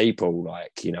different people,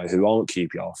 like, who aren't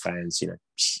QPR fans,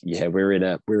 we're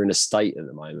in a state at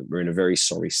the moment. We're in a very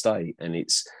sorry state, and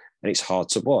it's hard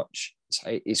to watch.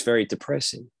 It's very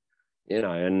depressing. you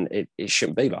know, and it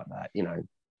shouldn't be like that, you know.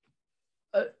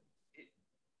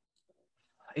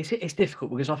 It's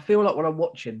difficult because I feel like when I'm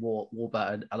watching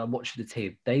Warburton and I'm watching the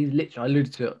team, they literally, I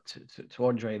alluded to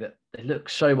Andre, that they look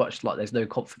so much like there's no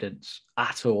confidence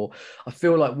at all. I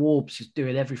feel like Warbs is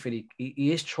doing everything.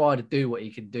 He is trying to do what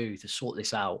he can do to sort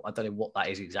this out. I don't know what that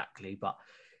is exactly, but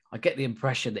I get the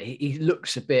impression that he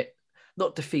looks a bit,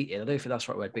 not defeated, I don't think that's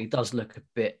the right word, but he does look a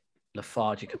bit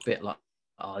lethargic, a bit like,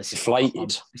 oh, this is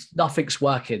deflated. Nothing's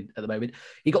working at the moment.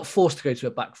 He got forced to go to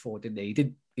a back four, didn't he? He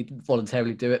didn't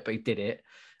voluntarily do it, but he did it.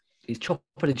 He's chopping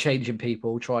and changing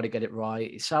people, trying to get it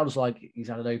right. It sounds like he's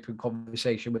had an open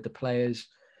conversation with the players.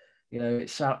 You know,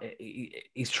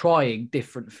 he's trying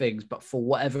different things, but for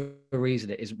whatever reason,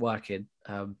 it isn't working.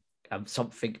 And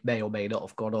something may or may not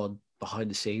have gone on behind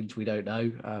the scenes. We don't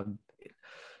know.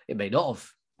 It may not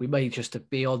have. We may just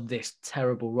be on this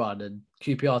terrible run, and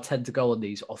QPR tend to go on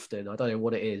these often. I don't know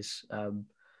what it is,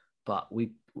 but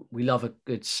we love a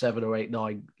good 7 or 8,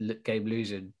 9 game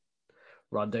losing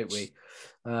run, don't we?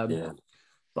 Yeah.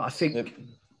 But I think,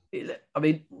 I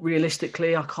mean,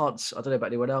 realistically, I don't know about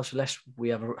anyone else, unless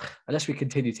we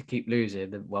continue to keep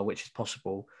losing, well, which is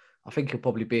possible. I think he'll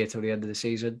probably be here till the end of the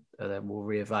season, and then we'll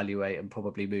reevaluate and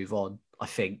probably move on. I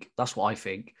think that's what I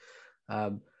think.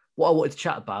 What I wanted to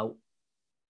chat about,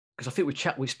 because I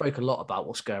think we spoke a lot about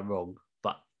what's going wrong,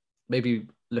 but maybe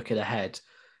looking ahead,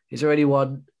 is there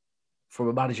anyone from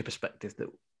a manager perspective that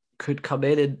could come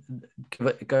in and give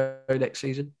it a go next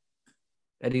season?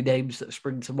 Any names that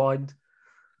spring to mind?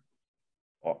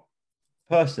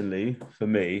 Personally, for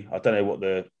me, I don't know what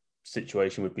the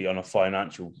situation would be on a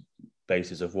financial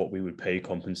basis of what we would pay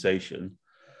compensation.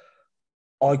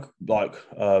 I like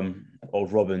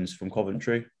old Robbins from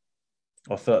Coventry.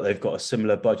 I felt they've got a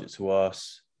similar budget to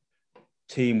us,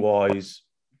 team-wise,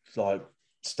 like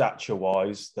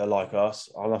stature-wise, they're like us.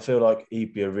 And I feel like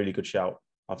he'd be a really good shout.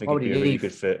 I think he'd be a really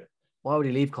good fit. Why would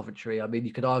he leave Coventry? I mean,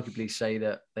 you could arguably say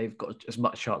that they've got as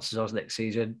much chance as us next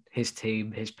season. His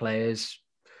team, his players,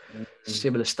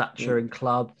 similar stature and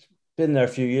club. Been there a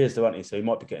few years though, hasn't he? So he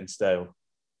might be getting stale.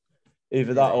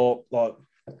 Either that or like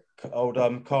old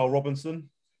Carl Robinson.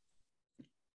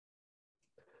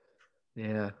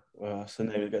 Yeah. Well, that's the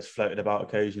name that gets floated about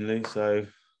occasionally. So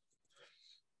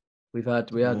we've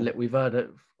heard it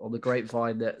on the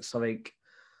grapevine that something.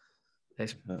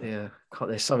 There's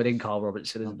something in Carl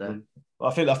Robinson, isn't there?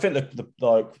 I think the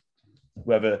like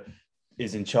whoever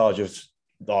is in charge of,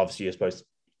 obviously, I suppose,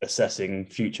 assessing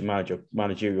future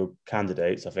managerial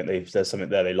candidates. I think there's something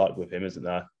there they like with him, isn't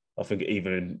there? I think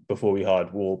even before we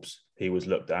hired Warbs, he was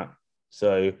looked at.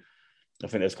 So I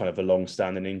think there's kind of a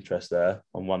long-standing interest there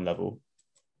on one level.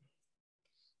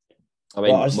 I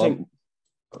mean, I was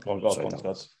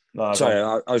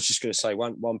just going to say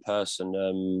one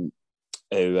person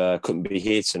who couldn't be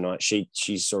here tonight.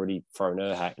 She's already thrown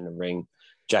her hat in the ring.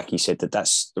 Jackie said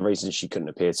that's the reason she couldn't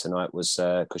appear tonight was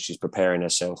because she's preparing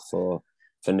herself for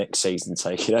next season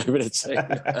taking over the team.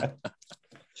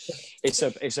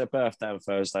 It's her birthday on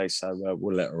Thursday, so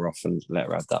we'll let her off and let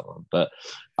her have that one. But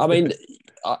I mean,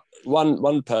 one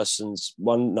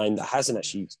name that hasn't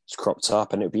actually cropped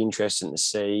up, and it'd be interesting to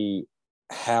see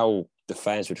how the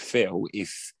fans would feel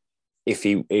if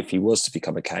he was to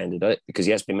become a candidate, because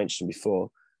he has been mentioned before.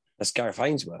 That's Gareth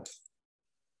Ainsworth.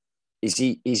 Is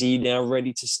he now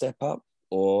ready to step up,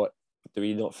 or do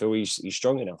we not feel he's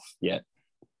strong enough yet?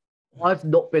 I've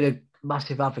not been a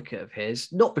massive advocate of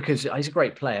his, not because he's a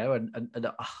great player, and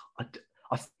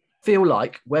I feel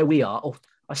like where we are, or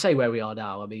I say where we are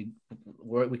now, I mean,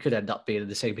 we could end up being in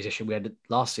the same position we ended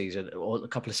last season or a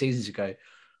couple of seasons ago.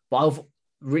 But I've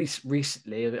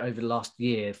recently, over the last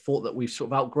year, thought that we've sort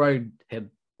of outgrown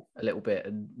him a little bit,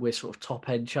 and we're sort of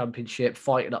top-end championship,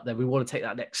 fighting up there. We want to take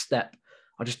that next step.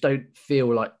 I just don't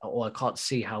feel like, I can't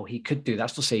see how he could do that.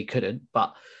 That's not to say he couldn't,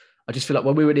 but I just feel like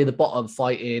when we were near the bottom,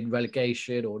 fighting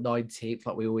relegation or 19th,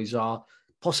 like we always are,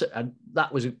 and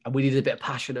we needed a bit of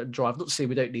passion and drive. Not to say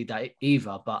we don't need that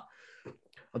either, but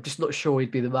I'm just not sure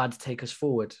he'd be the man to take us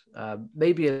forward.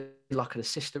 Maybe like an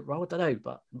assistant role, I don't know,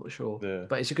 but I'm not sure. Yeah.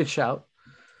 But it's a good shout.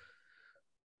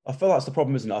 I feel that's the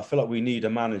problem, isn't it? I feel like we need a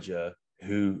manager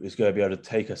who is going to be able to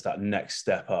take us that next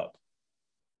step up.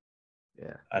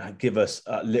 Yeah. And give us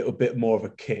a little bit more of a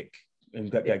kick and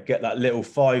get that little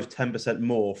 5-10%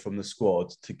 more from the squad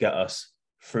to get us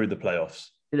through the playoffs.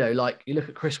 You know, like you look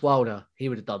at Chris Wilder, he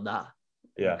would have done that.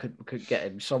 Yeah. We could get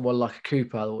him. Someone like a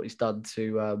Cooper, what he's done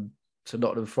to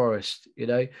Nottingham Forest, you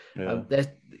know. Yeah.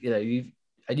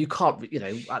 You can't,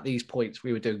 at these points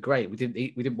we were doing great. We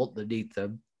didn't want them, need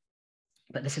them.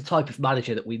 But there's a type of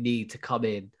manager that we need to come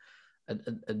in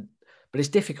and but it's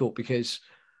difficult because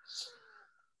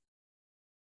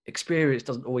experience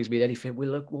doesn't always mean anything. We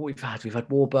look what we've had. We've had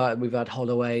Warburton, we've had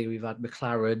Holloway, we've had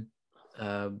McLaren,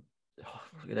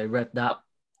 Redknapp.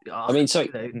 I mean, so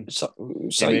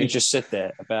you just said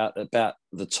there about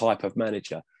the type of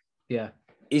manager. Yeah.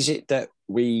 Is it that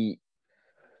we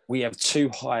have too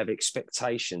high of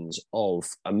expectations of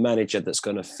a manager that's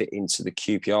going to fit into the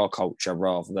QPR culture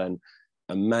rather than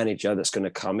a manager that's going to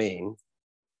come in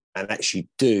and actually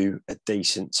do a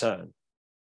decent turn?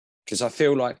 Because I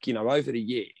feel like, over the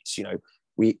years,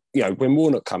 when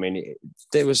Warnock came in,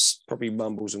 there was probably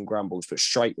mumbles and grumbles, but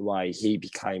straight away he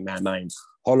became our main.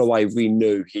 Holloway, we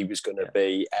knew he was going to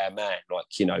be our man.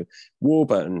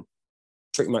 Warburton,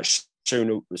 pretty much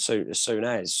as soon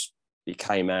as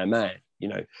became our man.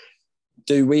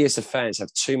 Do we as the fans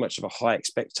have too much of a high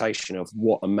expectation of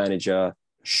what a manager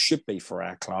should be for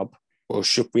our club, or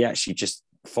should we actually just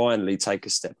finally take a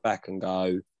step back and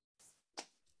go,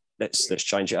 let's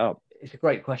change it up? It's a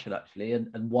great question, actually, and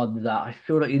one that I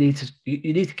feel like you need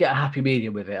to get a happy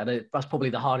medium with it, and that's probably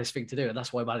the hardest thing to do, and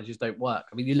that's why managers don't work.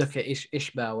 I mean, you look at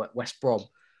Ishmael at West Brom,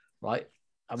 right?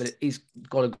 I mean, he's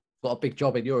got a big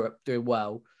job in Europe, doing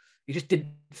well. He just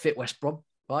didn't fit West Brom,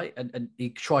 right? And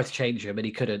he tried to change him, and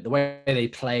he couldn't. The way they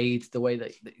played, the way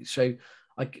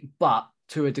but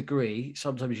to a degree,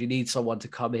 sometimes you need someone to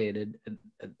come in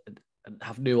and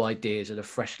have new ideas and a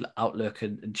fresh outlook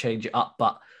and change it up,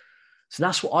 but. So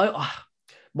that's what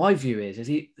my view is.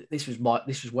 This was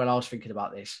when I was thinking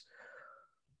about this.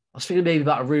 I was thinking maybe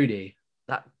about a Rooney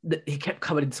that he kept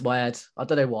coming into my head. I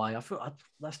don't know why. I feel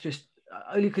that's just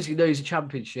only because he knows the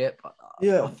Championship.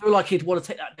 Yeah, I feel like he'd want to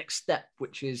take that next step,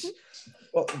 which is.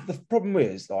 Well, the problem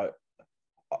is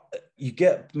you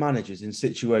get managers in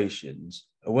situations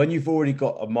when you've already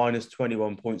got a minus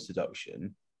 21 points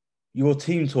deduction. Your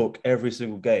team talk every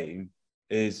single game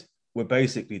is we're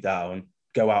basically down.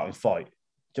 Go out and fight.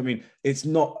 I mean, it's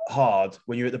not hard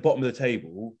when you're at the bottom of the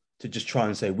table to just try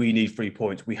and say, we need 3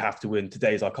 points. We have to win.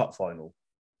 Today's our cup final.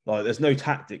 There's no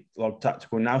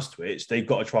tactical nous to it. They've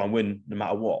got to try and win no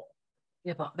matter what.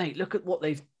 Yeah, but mate, look at what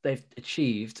they've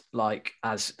achieved.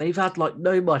 As they've had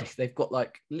no money. They've got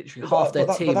literally half their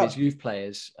team is youth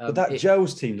players. But that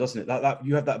gels team, doesn't it? That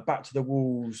you have that back to the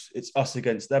walls. It's us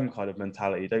against them kind of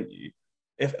mentality, don't you?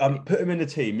 If put him in a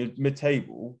team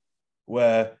mid-table,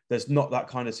 where there's not that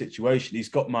kind of situation, he's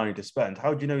got money to spend.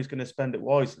 How do you know he's going to spend it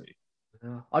wisely?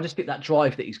 I just think that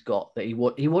drive that he's got, that he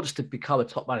wants to become a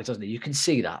top manager, doesn't he? You can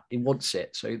see that. He wants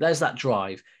it. So there's that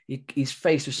drive. He's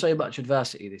faced with so much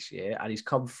adversity this year and he's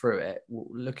come through it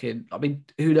looking, I mean,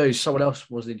 who knows, someone else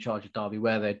was in charge of Derby,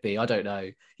 where they'd be. I don't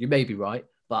know. You may be right,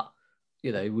 but,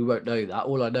 we won't know that.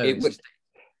 All I know is...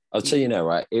 I'll tell you now,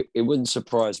 right? It wouldn't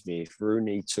surprise me if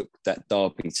Rooney took that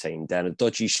Derby team down a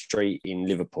dodgy street in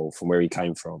Liverpool from where he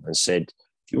came from and said,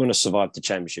 if you want to survive the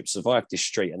Championship, survive this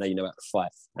street, and then you know how to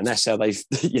fight. And that's how they've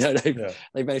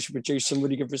managed to produce some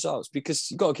really good results, because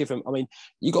you've got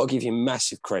to give him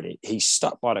massive credit. He's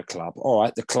stuck by the club. All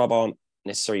right, the club aren't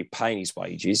necessarily paying his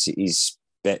wages. He's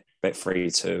bet free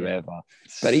to whoever.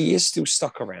 But he is still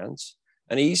stuck around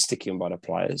and he's sticking by the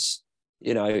players.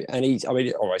 And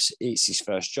it's his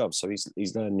first job, so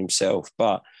he's learning himself.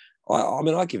 But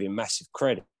I give him massive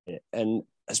credit. And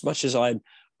as much as I'm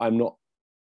not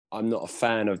a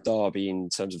fan of Derby in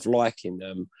terms of liking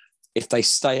them, if they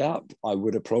stay up, I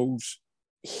would applaud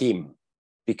him,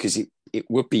 because it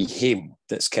would be him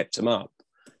that's kept them up.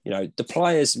 The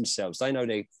players themselves, they know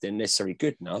they're necessarily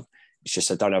good enough. It's just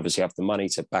they don't obviously have the money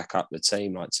to back up the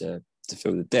team, to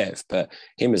fill the depth. But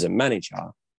him as a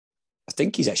manager, I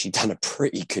think he's actually done a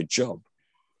pretty good job.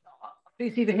 I think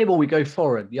it's either him or we go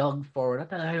foreign, young foreign. I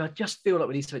don't know. I just feel like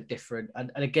we need something different.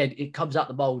 And again, it comes out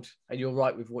the mould. And you're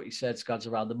right with what you said, Scuds,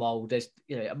 around the mould. There's,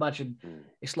 imagine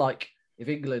it's like if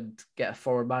England get a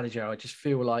foreign manager, I just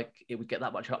feel like it would get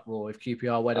that much uproar if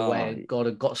QPR went away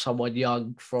and got someone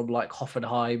young from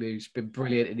Hoffenheim who's been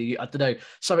brilliant in the. I don't know.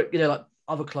 Something like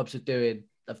other clubs have done.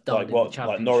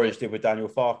 Like Norwich did with Daniel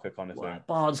Farke kind of thing.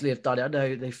 Barnsley have done it. I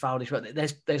know they found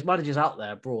it. There's managers out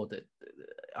there abroad that,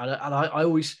 and I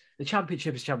always, the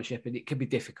Championship is Championship and it can be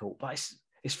difficult, but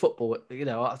it's football. I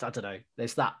don't know.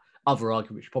 There's that other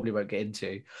argument which we probably won't get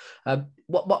into.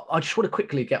 What I just want to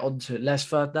quickly get on to Les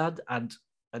Ferdinand and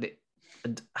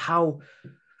how,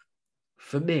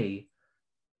 for me,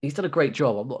 he's done a great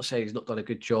job. I'm not saying he's not done a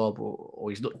good job or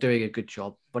he's not doing a good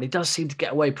job, but he does seem to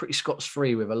get away pretty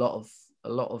scot-free with a lot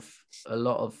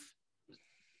of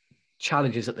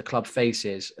challenges that the club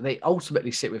faces, and they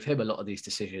ultimately sit with him a lot of these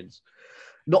decisions.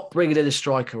 Not bringing in a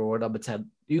striker or a number 10.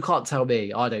 You can't tell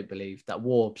me, I don't believe, that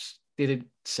Warbs didn't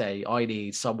say, I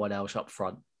need someone else up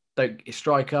front. Don't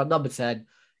striker, number 10,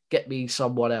 get me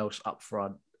someone else up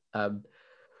front.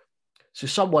 So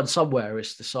someone somewhere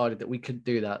has decided that we could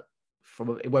do that,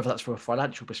 whether that's from a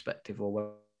financial perspective or whether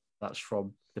that's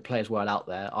from the players weren't out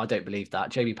there. I don't believe that.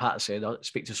 Jamie Patterson, I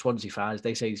speak to Swansea fans,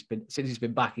 they say since he's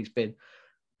been back, he's been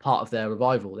part of their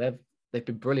revival. They've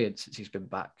been brilliant since he's been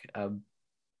back. So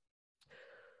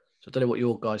I don't know what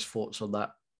your guys' thoughts on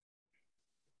that.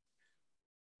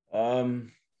 I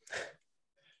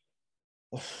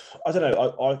don't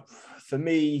know. For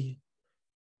me,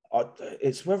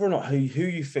 it's whether or not who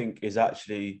you think is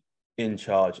actually in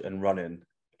charge and running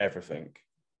everything.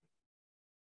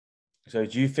 So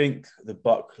do you think the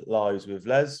buck lies with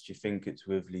Les? Do you think it's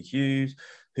with Lee Hughes?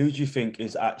 Who do you think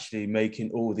is actually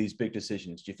making all these big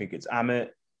decisions? Do you think it's Amit?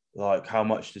 Like, how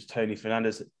much does Tony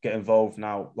Fernandez get involved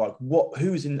now? Like,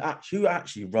 who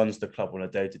actually runs the club on a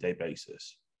day-to-day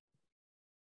basis?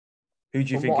 Who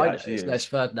do you think it actually is? Les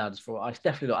Ferdinand's for. It's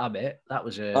definitely not Amit. That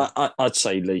was I'd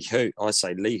say Lee Hughes. I'd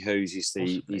say Lee Hughes is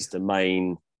the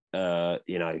main, the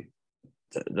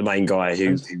main guy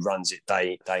who runs it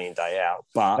day in, day out.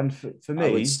 But for me,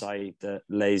 I would say that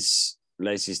Les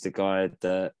is the guy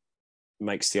that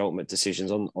makes the ultimate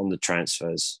decisions on the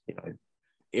transfers. You know,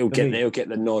 he'll get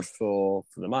the nod for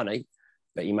the money,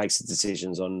 but he makes the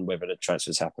decisions on whether the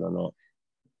transfers happen or not.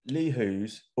 Lee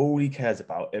Hughes, all he cares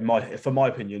about, for my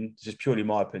opinion, just purely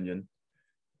my opinion,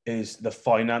 is the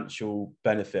financial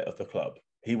benefit of the club.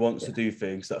 He wants to do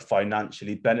things that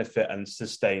financially benefit and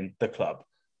sustain the club,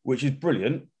 which is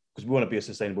brilliant because we want to be a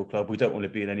sustainable club. We don't want to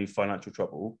be in any financial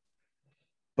trouble.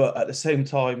 But at the same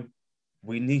time,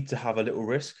 we need to have a little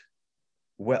risk.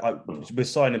 With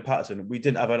signing Patterson, we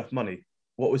didn't have enough money.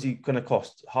 What was he going to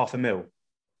cost? $500,000,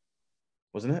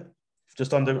 wasn't it?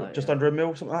 Just under $1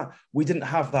 million, something like that. We didn't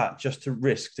have that just to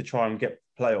risk to try and get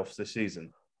playoffs this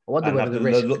season. I wonder whether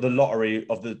the lottery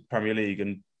of the Premier League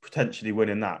and potentially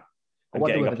winning that and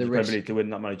getting up to the Premier League to win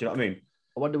that money. Do you know what I mean?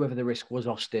 I wonder whether the risk was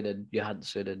Austin and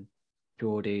Johansson and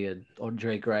Geordie and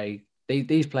Andre Gray.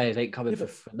 These players ain't coming for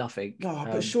nothing. No,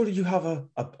 but surely you have a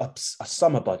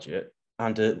summer budget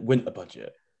and a winter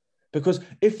budget. Because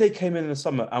if they came in the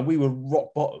summer and we were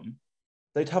rock bottom,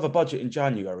 they'd have a budget in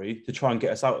January to try and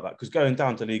get us out of that, because going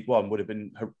down to League One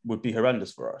would be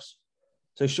horrendous for us.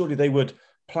 So surely they would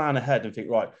plan ahead and think,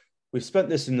 right, we've spent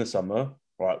this in the summer,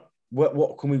 right?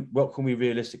 What can we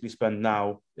realistically spend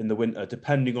now in the winter,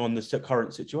 depending on the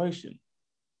current situation?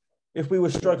 If we were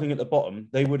struggling at the bottom,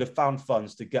 they would have found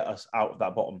funds to get us out of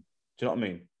that bottom. Do you know what I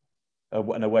mean?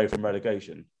 And away from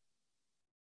relegation.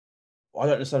 I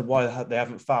don't understand why they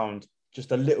haven't found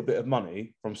just a little bit of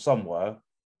money from somewhere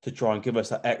to try and give us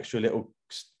that extra little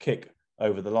kick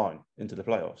over the line into the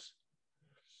playoffs.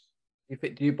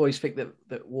 Do you boys think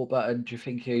that Warburton, do you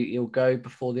think he'll go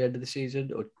before the end of the season?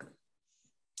 Or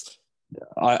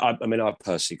I mean, I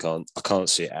personally can't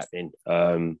see it happening.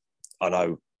 I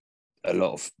know a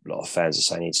lot of fans are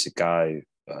saying he needs to go.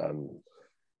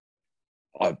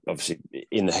 I obviously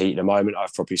in the heat at the moment,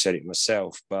 I've probably said it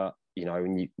myself, but you know,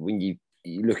 when you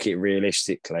look at it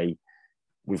realistically,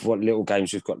 with what little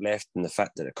games we've got left and the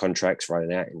fact that the contract's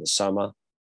running out in the summer,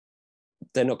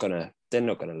 they're not gonna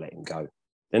let him go.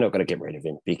 They're not gonna get rid of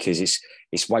him because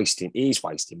he's wasting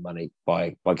money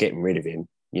by getting rid of him.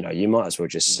 You know, you might as well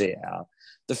just sit it out.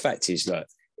 The fact is, look,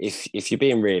 if you're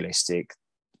being realistic,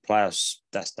 playoffs,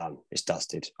 that's done. It's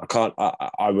dusted.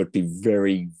 I would be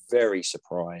very, very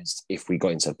surprised if we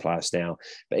got into the playoffs now.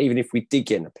 But even if we did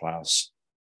get in the playoffs,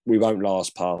 we won't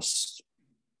last past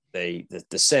the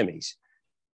semis.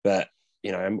 But,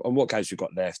 you know, and what games we've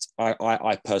got left,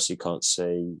 I personally can't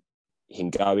see him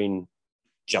going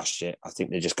just yet. I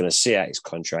think they're just going to see out his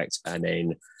contract and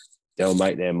then they'll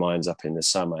make their minds up in the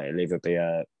summer. It'll either be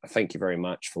a thank you very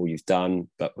much for all you've done,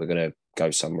 but we're going to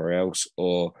go somewhere else,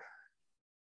 or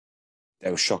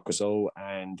they'll shock us all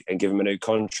and give him a new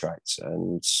contract.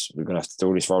 And we're going to have to do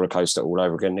all this roller coaster all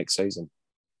over again next season.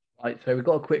 Right, so we've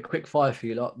got a quick fire for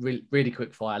you lot. Really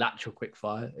quick fire, an actual quick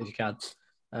fire, if you can.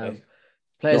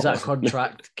 Players out of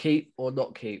contract, keep or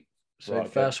not keep? So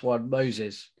right, first one,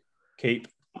 Moses. Keep.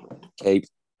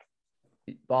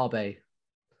 Barbie.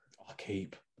 Oh,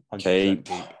 keep. Keep.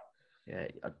 Yeah,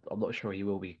 I'm not sure he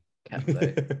will be kept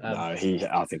though. No,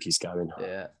 I think he's going.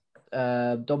 Yeah.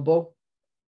 Dumbo.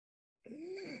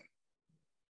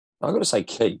 I've got to say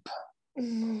keep.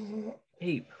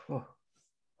 Keep. Oh.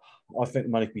 I think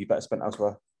the money could be better spent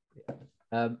elsewhere.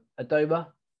 Adoma.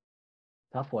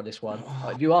 Tough one, this one.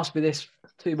 If you asked me this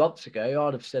 2 months ago,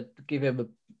 I'd have said give him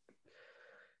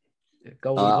a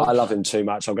goal. I love him too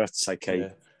much. I'm going to have to say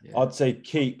keep. Yeah. I'd say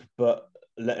keep, but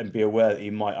let him be aware that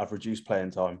he might have reduced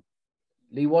playing time.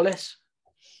 Lee Wallace.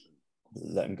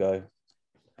 Let him go.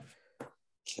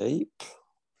 Keep.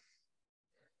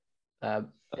 I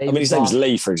mean, his name's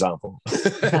Lee, for example.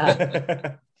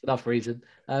 Enough reason.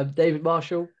 David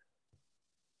Marshall.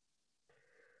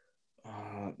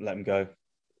 Let him go.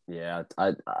 Yeah,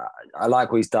 I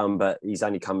like what he's done, but he's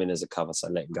only come in as a cover, so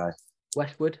let him go.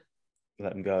 Westwood.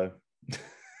 Let him go.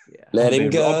 Yeah. Let him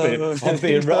go. I'm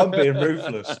being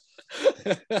ruthless.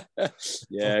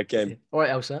 Yeah, again. All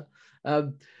right, Elsa.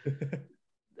 I'm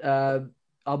going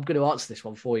to answer this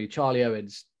one for you. Charlie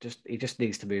Owens, he just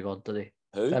needs to move on, doesn't he?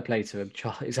 Who? Fair play to him.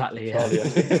 Exactly.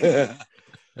 Yeah.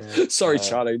 Sorry,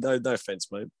 Charlie. No offense,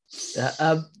 mate.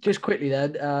 Just quickly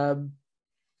then,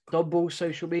 Don Ball's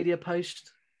social media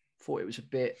post. Thought it was a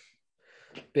bit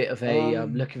of a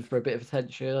looking for a bit of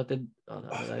attention. I don't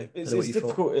know. It's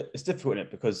difficult. It's difficult, isn't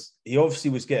it? Because he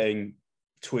obviously was getting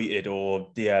tweeted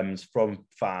or DMs from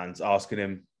fans asking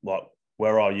him, like,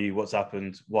 where are you? What's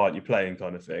happened? Why aren't you playing?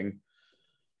 Kind of thing.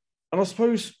 And I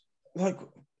suppose, like,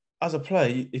 as a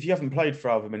player, if you haven't played for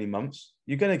however many months,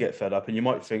 you're going to get fed up and you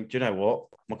might think, do you know what?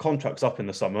 My contract's up in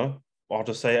the summer. I'll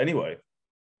just say it anyway.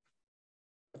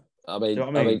 I mean, Do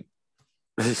you know what I mean?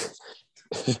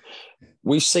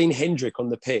 We've seen Hendrick on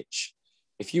the pitch.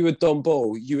 If you were Don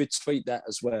Ball, you would tweet that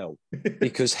as well.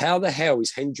 Because how the hell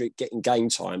is Hendrick getting game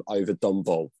time over Don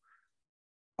Ball?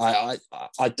 I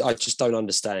just don't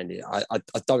understand it. I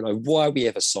don't know why we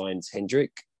ever signed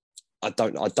Hendrick. I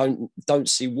don't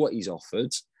see what he's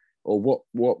offered or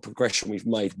what progression we've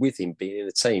made with him being in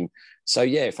the team. So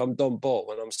yeah, if I'm Don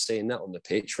Ball and I'm seeing that on the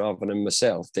pitch rather than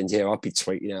myself, then yeah, I'd be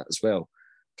tweeting out as well.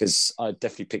 Because I'd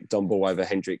definitely pick Don Ball over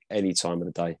Hendrick any time of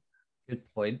the day. Good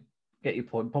point. Get your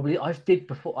point. Probably I did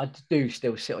before. I do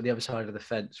still sit on the other side of the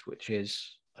fence, which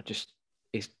is it's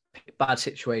a bad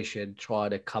situation. Trying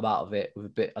to come out of it with a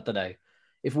bit. I don't know.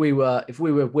 If we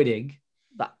were winning,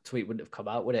 that tweet wouldn't have come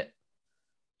out, would it?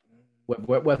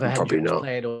 Whether Hendrick was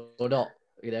playing or not,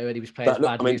 and he was playing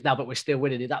bad news now, but we're still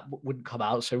winning. That wouldn't come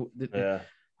out. So yeah.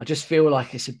 I just feel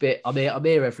like it's a bit. I'm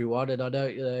here, everyone, and I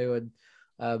know,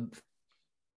 and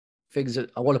things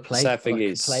that I want to play.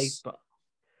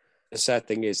 The sad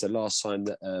thing is the last time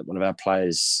that one of our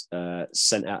players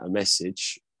sent out a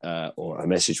message or a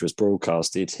message was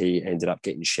broadcasted, he ended up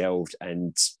getting shelved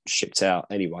and shipped out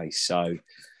anyway. So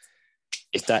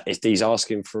if he's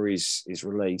asking for his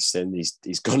release, then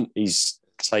he's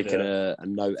taken a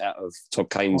note out of Todd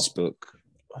Kane's book.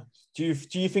 Do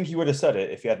you think he would have said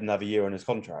it if he had another year on his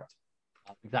contract?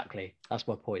 Exactly. That's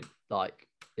my point. Like,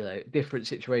 different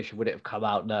situation, would it have come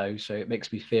out? No. So it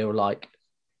makes me feel like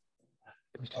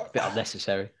it was just a bit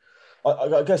unnecessary.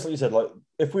 I guess, like you said, like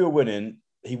if we were winning,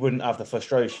 he wouldn't have the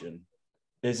frustration.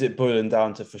 Is it boiling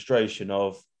down to frustration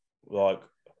of like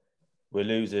we're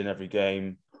losing every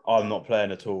game? I'm not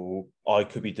playing at all. I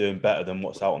could be doing better than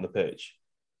what's out on the pitch.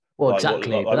 Well, like,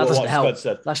 exactly. But that doesn't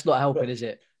help. That's not helping, is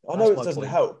it? I know it doesn't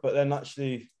help, but then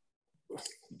actually,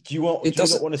 do you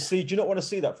not want to see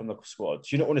that from the squad? Do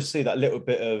you not want to see that little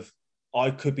bit of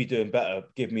I could be doing better?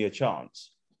 Give me a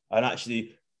chance. And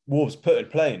actually, Wolves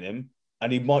playing him,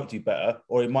 and he might do better,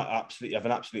 or he might absolutely have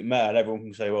an absolute mare, and everyone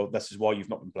can say, "Well, this is why you've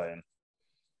not been playing."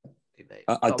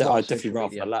 I'd definitely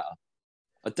rather the latter.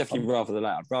 I'd definitely rather the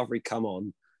latter. I'd rather he come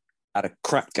on at a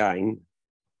crap game,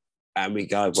 and we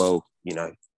go, "Well,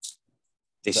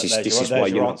 this is why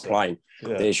you're not playing."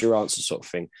 Yeah. There's your answer, sort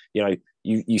of thing.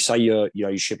 You say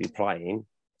you should be playing,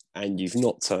 and you've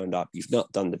not turned up. You've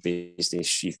not done the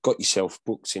business. You've got yourself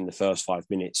booked in the first 5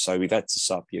 minutes, so we've had to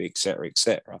sub you, etc.,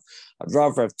 etc. I'd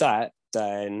rather have that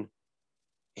than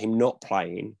him not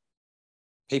playing.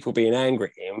 People being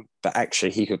angry at him, but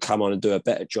actually he could come on and do a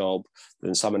better job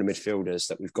than some of the midfielders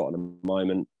that we've got at the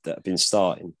moment that have been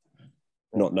starting.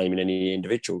 Not naming any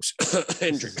individuals.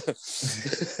 Hendrick.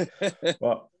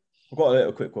 Well, I've got a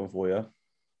little quick one for you.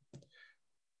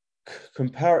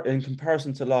 In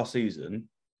comparison to last season,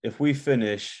 if we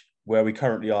finish where we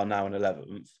currently are now in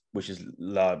 11th, which is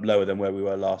lower than where we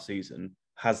were last season,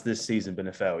 has this season been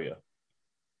a failure?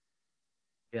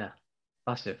 Yeah,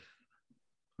 massive.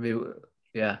 I mean,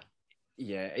 yeah.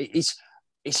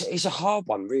 It's a hard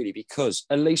one, really, because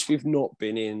at least we've not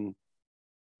been in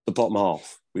the bottom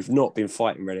half. We've not been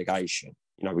fighting relegation.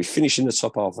 We finished in the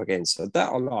top half again. So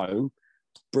that alone,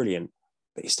 brilliant.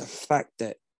 But it's the fact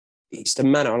that it's the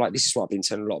manner, like this is what I've been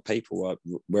telling a lot of people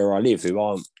where I live who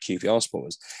aren't QPR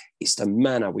supporters. It's the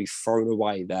manner we've thrown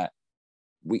away that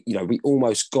we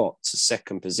almost got to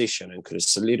second position and could have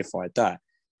solidified that,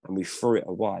 and we threw it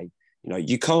away.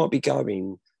 You can't be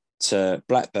going to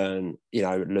Blackburn,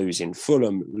 losing,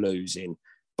 Fulham losing,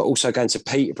 but also going to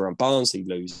Peterborough and Barnsley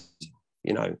losing.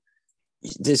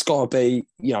 There's got to be,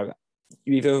 you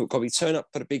either got to be turning up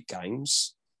for the big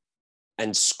games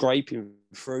and scraping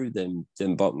through them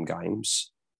bottom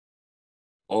games,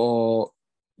 or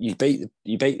you beat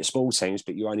the small teams,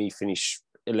 but you only finish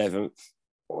 11th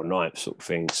or 9th sort of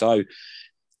thing. So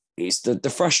it's the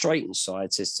frustrating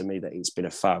side says to me that it's been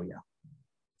a failure,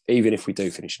 even if we do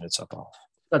finish in the top half.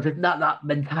 But that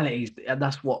mentality, and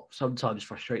that's what sometimes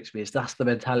frustrates me, is that's the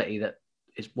mentality that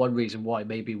is one reason why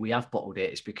maybe we have bottled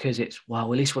it. It's because it's,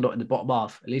 well, at least we're not in the bottom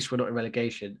half. At least we're not in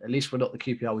relegation. At least we're not the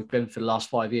QPR we've been for the last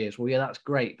 5 years. Well, yeah, that's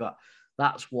great, but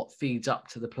that's what feeds up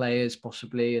to the players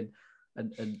possibly.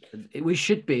 And we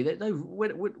should be. No,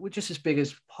 we're just as big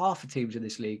as half the teams in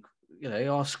this league. You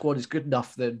know, our squad is good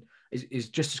enough than is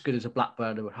just as good as a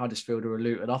Blackburn or a Huddersfield or a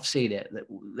Luton. I've seen it.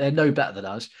 They're no better than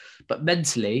us, but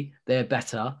mentally they're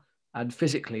better. And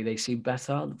physically, they seem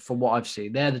better from what I've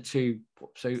seen. They're the two.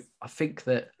 So I think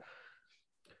that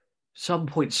some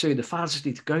point soon, the fans just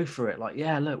need to go for it. Like,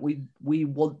 yeah, look, we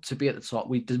want to be at the top.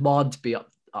 We demand to be up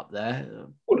there.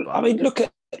 Well, I mean, look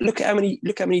at how many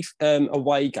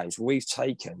away games we've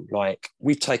taken. Like,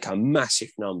 we've taken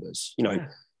massive numbers. You know,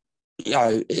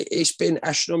 it's been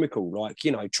astronomical. Like,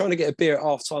 you know, trying to get a beer at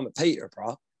half time at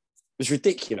Peterborough was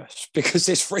ridiculous because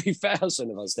there's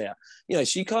 3,000 of us there. You know,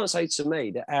 so you can't say to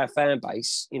me that our fan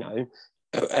base, you know,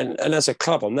 and as a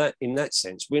club in that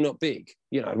sense, we're not big.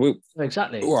 You know, we're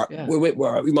exactly. All right, yeah.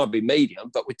 We might be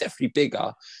medium, but we're definitely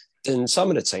bigger than some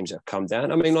of the teams that have come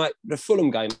down. I mean, like the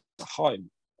Fulham game at home,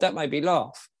 that made me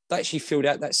laugh. They actually filled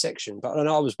out that section, but I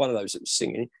know I was one of those that was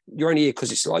singing. You're only here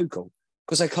because it's local,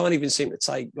 because they can't even seem to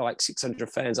take like 600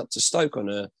 fans up to Stoke on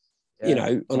a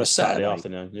Saturday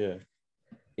afternoon. Yeah.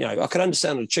 You know, I can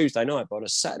understand on a Tuesday night, but on a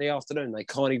Saturday afternoon, they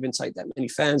can't even take that many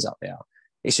fans up there.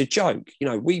 It's a joke. You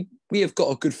know, we have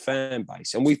got a good fan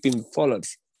base and we've been followed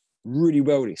really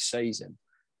well this season.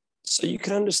 So you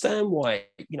can understand why,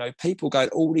 you know, people go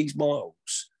all these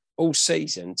miles all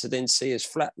season to then see us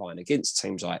flatline against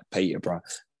teams like Peterborough,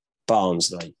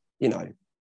 Barnsley. You know,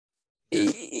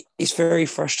 it's very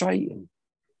frustrating.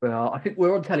 Well, I think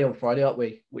we're on telly on Friday, aren't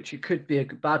we? Which it could be a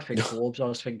bad thing for Wolves. I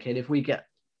was thinking if we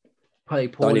play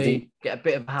poorly, get a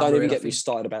bit of hammer. Don't even get me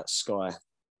started about Sky.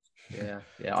 Yeah,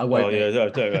 I won't. Oh, yeah,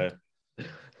 don't go.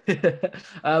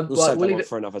 We'll save that one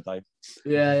for another day.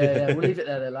 Yeah. We'll leave it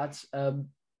there, lads.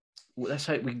 Let's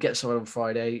hope we can get someone on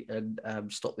Friday and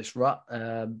stop this rut.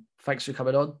 Thanks for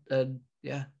coming on, and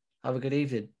yeah, have a good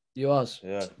evening. Yours.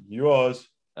 Yeah, yours.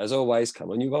 As always,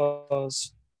 come on,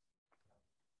 yours.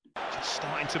 Just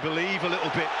starting to believe a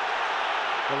little bit.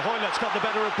 Well, Hoylett's got the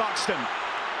better of Buxton.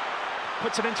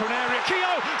 Puts it into an area.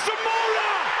 Keogh,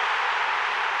 Zamora!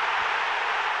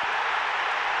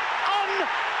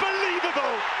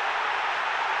 Unbelievable!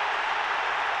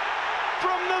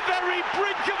 From the very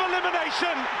brink of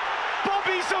elimination,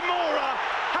 Bobby Zamora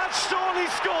has surely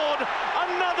scored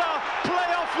another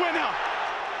playoff winner.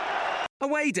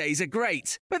 Away days are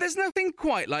great, but there's nothing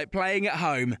quite like playing at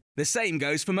home. The same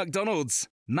goes for McDonald's.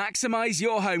 Maximise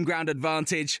your home ground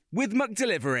advantage with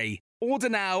McDelivery. Order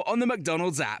now on the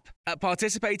McDonald's app. At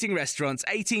participating restaurants,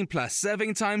 18 plus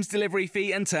serving times, delivery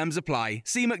fee and terms apply.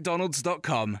 See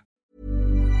mcdonalds.com.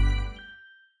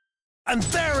 And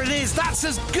there it is, that's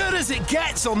as good as it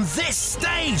gets on this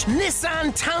stage.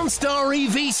 Nissan Townstar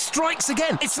EV strikes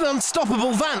again. It's an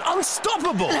unstoppable van,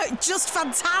 unstoppable. Just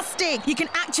fantastic. You can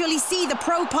actually see the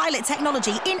ProPilot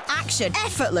technology in action.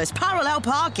 Effortless parallel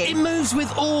parking. It moves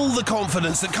with all the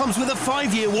confidence that comes with a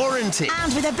 5-year warranty.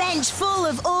 And with a bench full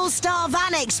of all-star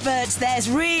van experts, there's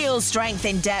real strength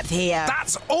in depth here.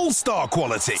 That's all-star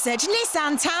quality. Search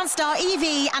Nissan Townstar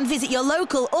EV and visit your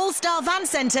local all-star van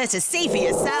centre to see for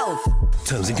yourself.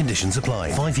 Terms and conditions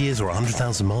apply. 5 years or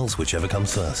 100,000 miles, whichever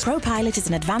comes first. ProPilot is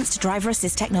an advanced driver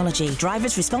assist technology.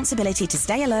 Driver's responsibility to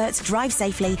stay alert, drive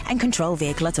safely and control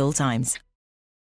vehicle at all times.